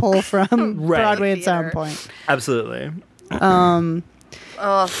have to pull from Right. Broadway at some Theater. point. Absolutely.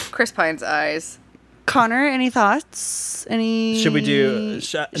 Oh, Chris Pine's eyes. Connor, any thoughts? Any? Should we do,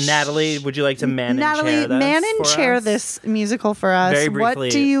 Natalie, would you like to man and Natalie, chair this man and for chair us? this musical for us. Very What briefly,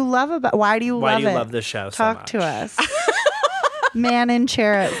 do you love about? Why do you Why love do you it? love this show so Talk much? to us. Man and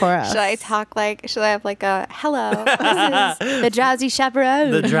chair it for us. Should I have like a hello? This is the drowsy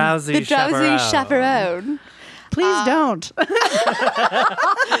chaperone. The drowsy the drowsy chaperone. chaperone. Please don't. Fuck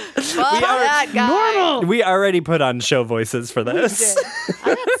that guy. Normal. We already put on show voices for this.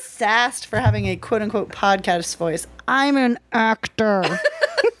 I got sassed for having a quote unquote podcast voice. I'm an actor.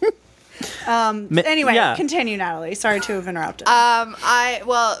 Anyway, yeah. continue, Natalie. Sorry to have interrupted.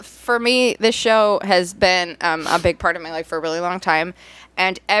 For me, this show has been a big part of my life for a really long time.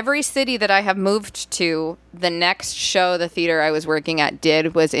 And every city that I have moved to, the next show the theater I was working at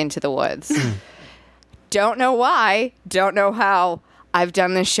did was Into the Woods. Don't know why, don't know how. I've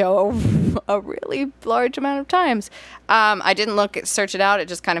done this show a really large amount of times. I didn't search it out. It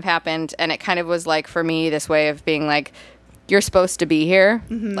just kind of happened. And it kind of was like, for me, this way of being like, you're supposed to be here.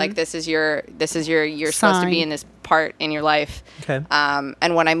 Like, you're supposed to be in this part in your life. Okay.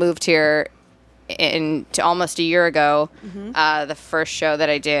 And when I moved here to almost a year ago, the first show that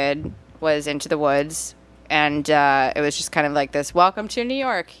I did was Into the Woods. And it was just kind of like this, welcome to New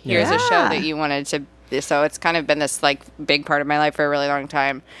York. Here's a show that you wanted to. So it's kind of been this like big part of my life for a really long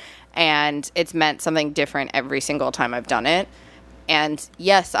time. And it's meant something different every single time I've done it. And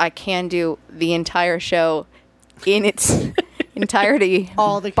yes, I can do the entire show in its entirety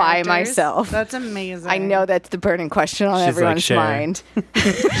All the by characters? myself. That's amazing. I know that's the burning question on She's like everyone's Cher. mind.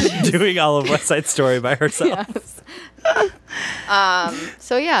 Doing all of West Side Story by herself.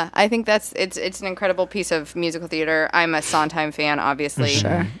 So yeah, I think it's an incredible piece of musical theater. I'm a Sondheim fan, obviously.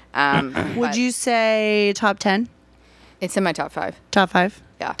 Sure. Would Would you say top 10? It's in my top 5. Top 5?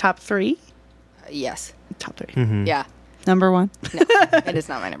 Yeah. Top 3? Yes. Top 3. Mm-hmm. Yeah. Number 1? No, it is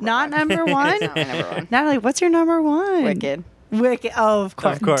not my number Not one. number 1? It's not my number one. Natalie, what's your number 1? Wicked. Wicked. Oh, of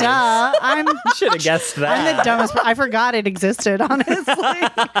course. Of course. Duh. I'm Should have guessed that. I'm the dumbest. I forgot it existed, honestly.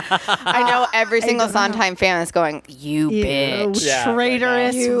 I know every single don't know. Sondheim fan is going, you bitch. Yeah,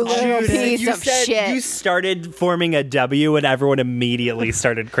 Traitorous. You little Judas. piece you of said shit. you started forming a W and everyone immediately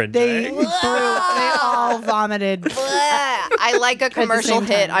started cringing. They all vomited. I like a commercial same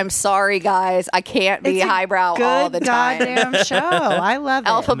hit. time. I'm sorry, guys. I can't be It's a highbrow all the Good time. goddamn show. I love it.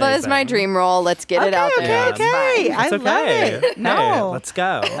 Alphaba is my Amazing. dream role. Let's get it out there. Okay. I It's love okay. it. No. Hey, let's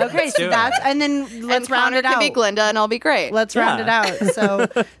go. Okay, Let's so do that's it. and then let's And round Connor it out. can be Glinda, and I'll be great. Let's round it Yeah. out.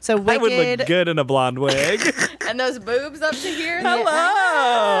 So I would Wicked. look good in a blonde wig. And those boobs up to here. Hello.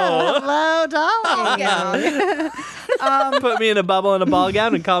 Hello, darling. Yeah. Put me in a bubble and a ball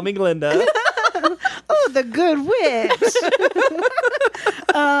gown and call me Glinda. Oh, the good witch.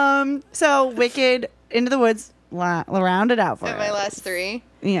 So Wicked, Into the Woods. Round it out for And my us. last 3.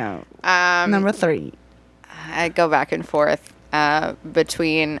 You know, Um, number 3. I go back and forth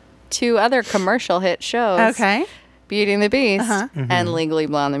between 2 other commercial hit shows. Okay. Beauty and the Beast Uh-huh. and Legally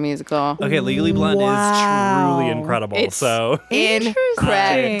Blonde the musical. Okay, Legally Blonde Wow. is truly incredible. It's so Interesting.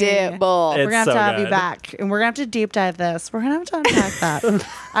 incredible. It's We're gonna have so to have you good. back, and we're gonna have to deep dive this. We're gonna have to unpack that.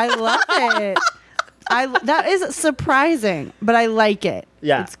 I love it. That is surprising, but I like it.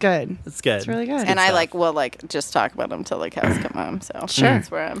 Yeah. It's good. it's good. It's really good. And I stuff. will just talk about them till the cows come home. So Sure. that's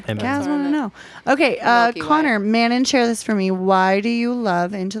where I'm. Amen. Guys that's where want to I'm know. Okay, Milky Way. Connor, man, and share this for me. Why do you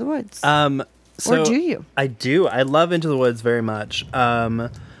love Into the Woods? So Or do you? I do. I love Into the Woods very much.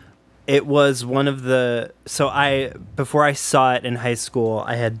 It was one of the before I saw it in high school,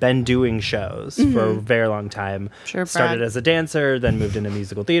 I had been doing shows for a very long time. Sure, started brag. as a dancer, then moved into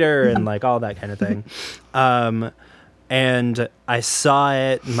musical theater and like all that kind of thing. And I saw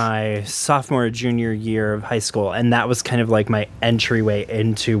it my sophomore, junior year of high school, and that was kind of like my entryway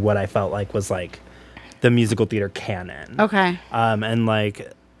into what I felt like was like the musical theater canon. Okay. And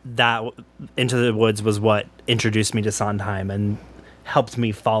like that Into the Woods was what introduced me to Sondheim and helped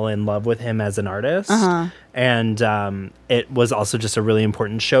me fall in love with him as an artist. And it was also just a really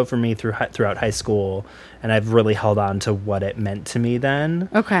important show for me throughout high school, and I've really held on to what it meant to me then.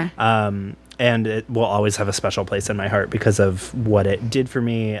 Okay. And it will always have a special place in my heart because of what it did for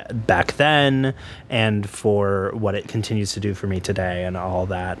me back then and for what it continues to do for me today and all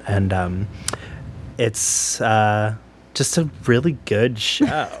that. And it's just a really good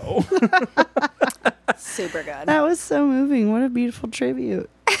show. super good. That was so moving. What a beautiful tribute.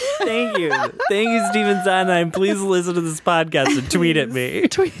 Thank you. Thank you, Steven Sondheim. Please listen to this podcast and tweet at me.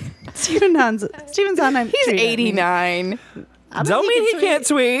 Steven Sondheim. He's tweeted at me. 89. Don't mean he can't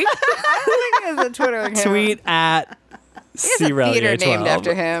tweet. I think he has a Twitter account. Tweet at He has a theater named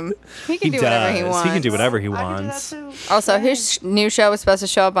after him. He can do whatever he wants. He can do whatever he I can do that wants. too. Also, his new show was supposed to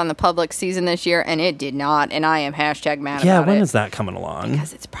show up on the public season this year, and it did not. And I am hashtag mad Yeah, about when it. is that coming along?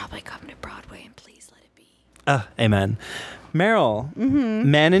 Because it's probably coming to Broadway, and please let it be. Amen. Meryl,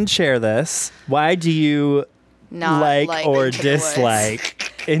 men and share this. Why do you Not like or Into the Woods.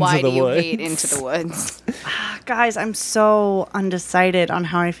 dislike Into Why the do you Woods? hate Into the Woods? guys, I'm so undecided on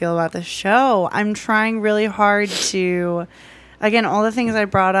how I feel about the show. I'm trying really hard to, again, all the things I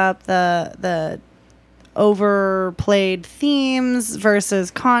brought up, the overplayed themes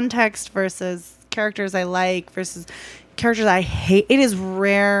versus context versus characters I like versus characters I hate. It is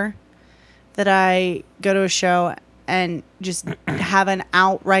rare that I go to a show and just have an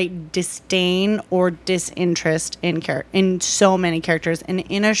outright disdain or disinterest in so many characters. And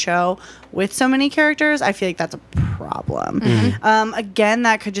in a show with so many characters, I feel like that's a problem. Again,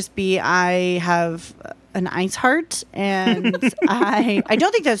 that could just be I have an ice heart, and I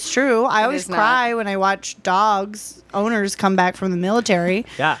don't think that's true. I always cry when I watch dogs owners come back from the military.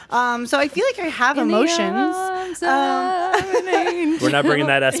 Yeah. So I feel like I have emotions. We're not bringing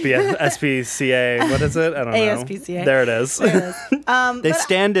that SPCA. What is it? I don't know. ASPCA. There it is. They But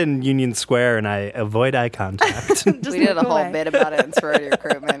stand in Union Square, and I avoid eye contact. just We did a look whole away. bit about it in sorority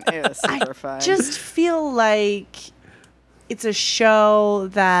recruitment. It was super fun. Just feel like it's a show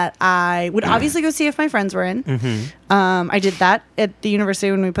that I would obviously go see if my friends were in. I did that at the university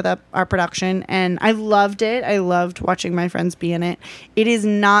when we put up our production, and I loved it. I loved watching my friends be in it. It is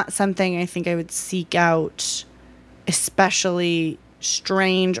not something I think I would seek out, especially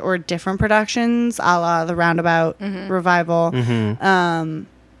strange or different productions, a la The Roundabout revival.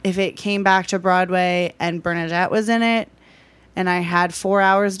 If it came back to Broadway and Bernadette was in it, and I had 4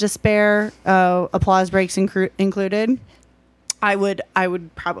 hours to spare, applause breaks included, I would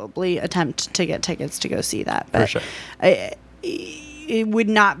probably attempt to get tickets to go see that. But For sure. It would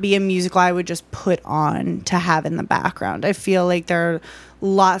not be a musical I would just put on to have in the background. I feel like there are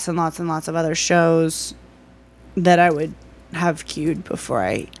lots and lots and lots of other shows that I would have queued before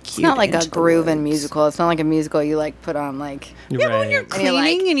I queued. it's not like a Into the grooving Woods. musical. It's not like a musical you like put on like. Yeah, but when you're Right. And you're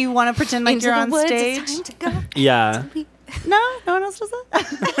cleaning like, and you want to pretend like Into you're the on woods, stage. it's time to go. Yeah. No one else does that.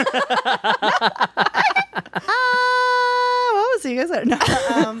 What was it you guys said? No.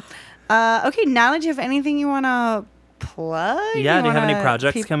 Okay, Natalie, do you have anything you want to plug? Yeah. Do you have any wanna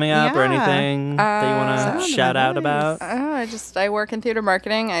projects coming up or anything that you want Sound to shout out nice. about? I work in theater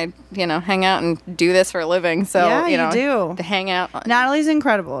marketing. I hang out and do this for a living. So Yeah, you to do. hang out. Natalie's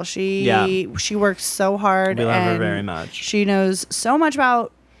incredible. She works so hard. We love her and very much. She knows so much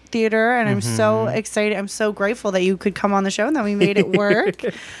about theater, and I'm so excited. I'm so grateful that you could come on the show and that we made it work.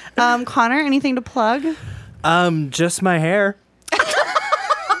 Connor, anything to plug? Just my hair.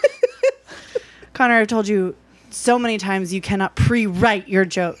 Connor, I've told you so many times you cannot pre-write your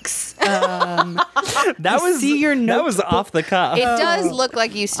jokes. That was see your that was notebook. off the cuff. It does look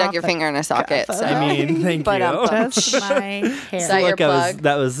like you stuck your finger in a socket. So. I mean, thank But, you. Just my hair. Is that your Look, plug?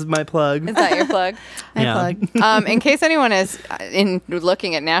 that was my plug. Is that your plug? My Yeah. plug. In case anyone is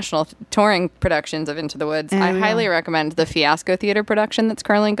looking at national touring productions of Into the Woods, I highly recommend the Fiasco Theater production that's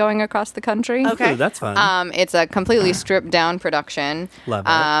currently going across the country. Okay. Ooh, that's fun. It's a completely stripped down production. Love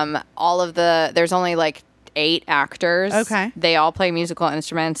it. There's only like 8 actors. Okay. They all play musical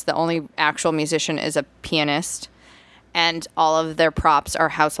instruments. The only actual musician is a pianist. And all of their props are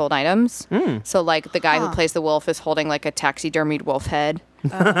household items. So, like, the guy who plays the wolf is holding, like, a taxidermied wolf head.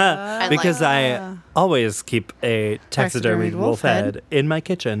 And, Because like, I always keep a taxidermied wolf head in my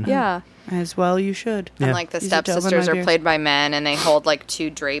kitchen. yeah. As well you should. And, Yeah. like, the Use it to open stepsisters my are beer. played by men, and they hold, like, 2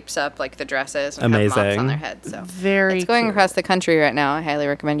 drapes up, like, the dresses, and have mops Amazing. on their heads. So, Very it's going cute. across the country right now. I highly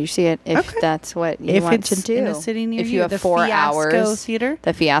recommend you see it if that's what you If want it's to do. in a city near if you, you have the 4 Fiasco hours. Theater?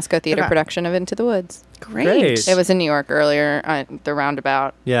 The Fiasco Theater Okay. production of Into the Woods. Great. It was in New York earlier, the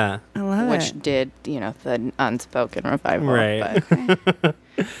Roundabout, Yeah. I love which it. did, the unspoken revival. Right. But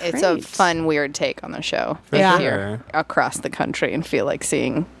it's a Great. fun, weird take on the show. For if sure. you're across the country and feel like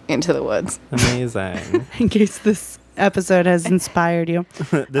seeing Into the Woods. Amazing. In case this episode has inspired you.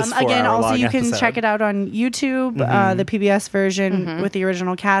 This Again, also 4-hour-long you can episode. check it out on YouTube, the PBS version with the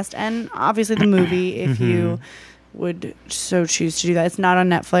original cast, and obviously the movie if you would so choose to do that. It's not on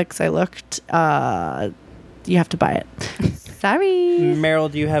Netflix. I looked. You have to buy it. Sorry.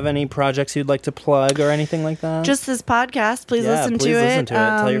 Meryl, do you have any projects you'd like to plug or anything like that? Just this podcast. Please yeah, listen please to listen it. to it.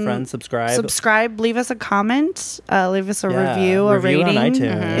 Tell your friends, subscribe. Subscribe. Leave us a comment. Leave us a Yeah, review, a review on rating,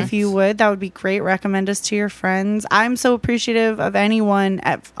 iTunes. if you would. That would be great. Recommend us to your friends. I'm so appreciative of anyone,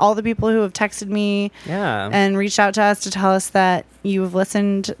 all the people who have texted me Yeah. and reached out to us to tell us that you have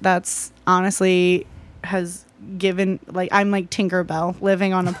listened. That's honestly has given, like, I'm like Tinkerbell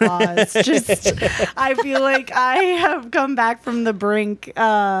living on applause. Just I feel like I have come back from the brink.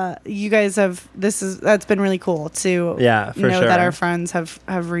 You guys have that's been really cool to Yeah, for know sure. that our friends have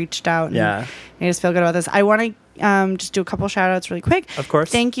reached out and Yeah. made us feel good about this. I want to just do a couple shout outs really quick. Of course.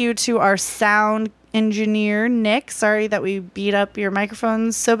 Thank you to our sound engineer Nick. Sorry that we beat up your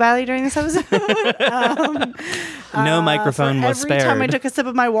microphones so badly during this episode. No microphone was Every time I spared. took a sip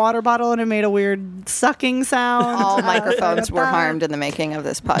of my water bottle and it made a weird sucking sound. All sorry microphones about were that. harmed in the making of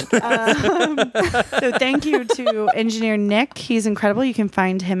this podcast. So thank you to engineer Nick. He's incredible. You can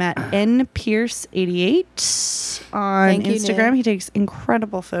find him at npierce88 on Thank you, Instagram. Nick. He takes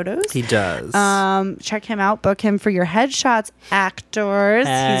incredible photos. He does. Check him out. Book him for your headshots, actors.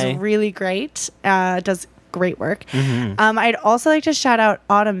 Hey. He's really great. Does great work. Mm-hmm. I'd also like to shout out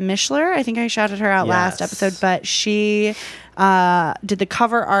Autumn Mishler. I think I shouted her out last Yes. episode, but she did the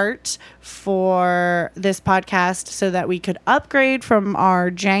cover art for this podcast so that we could upgrade from our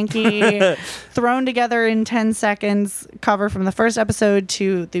janky, thrown together in 10 seconds cover from the first episode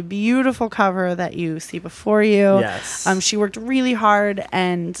to the beautiful cover that you see before you. Yes. She worked really hard,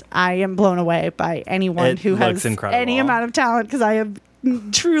 and I am blown away by anyone It who looks has incredible. any amount of talent, because I have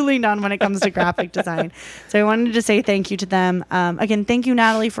truly none when it comes to graphic design. So I wanted to say thank you to them. Again, thank you,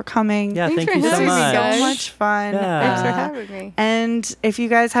 Natalie, for coming. yeah, Thanks thank for you so having me, much. guys. So much fun. Yeah. Thanks for having me. And if you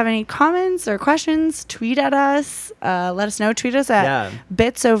guys have any comments or questions, tweet at us. Let us know. Tweet us at Yeah.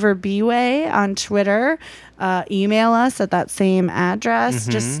 BitsOverBway on Twitter. Email us at that same address.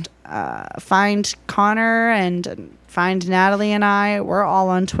 Mm-hmm. Just find Connor and find Natalie and I. We're all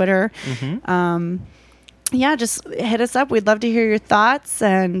on Twitter. Mm-hmm. Yeah, just hit us up. We'd love to hear your thoughts,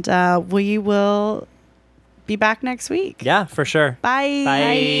 and we will be back next week. Yeah, for sure. Bye.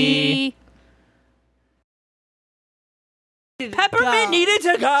 Bye. Peppermint needed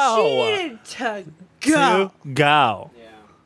to go. She needed to go. To go.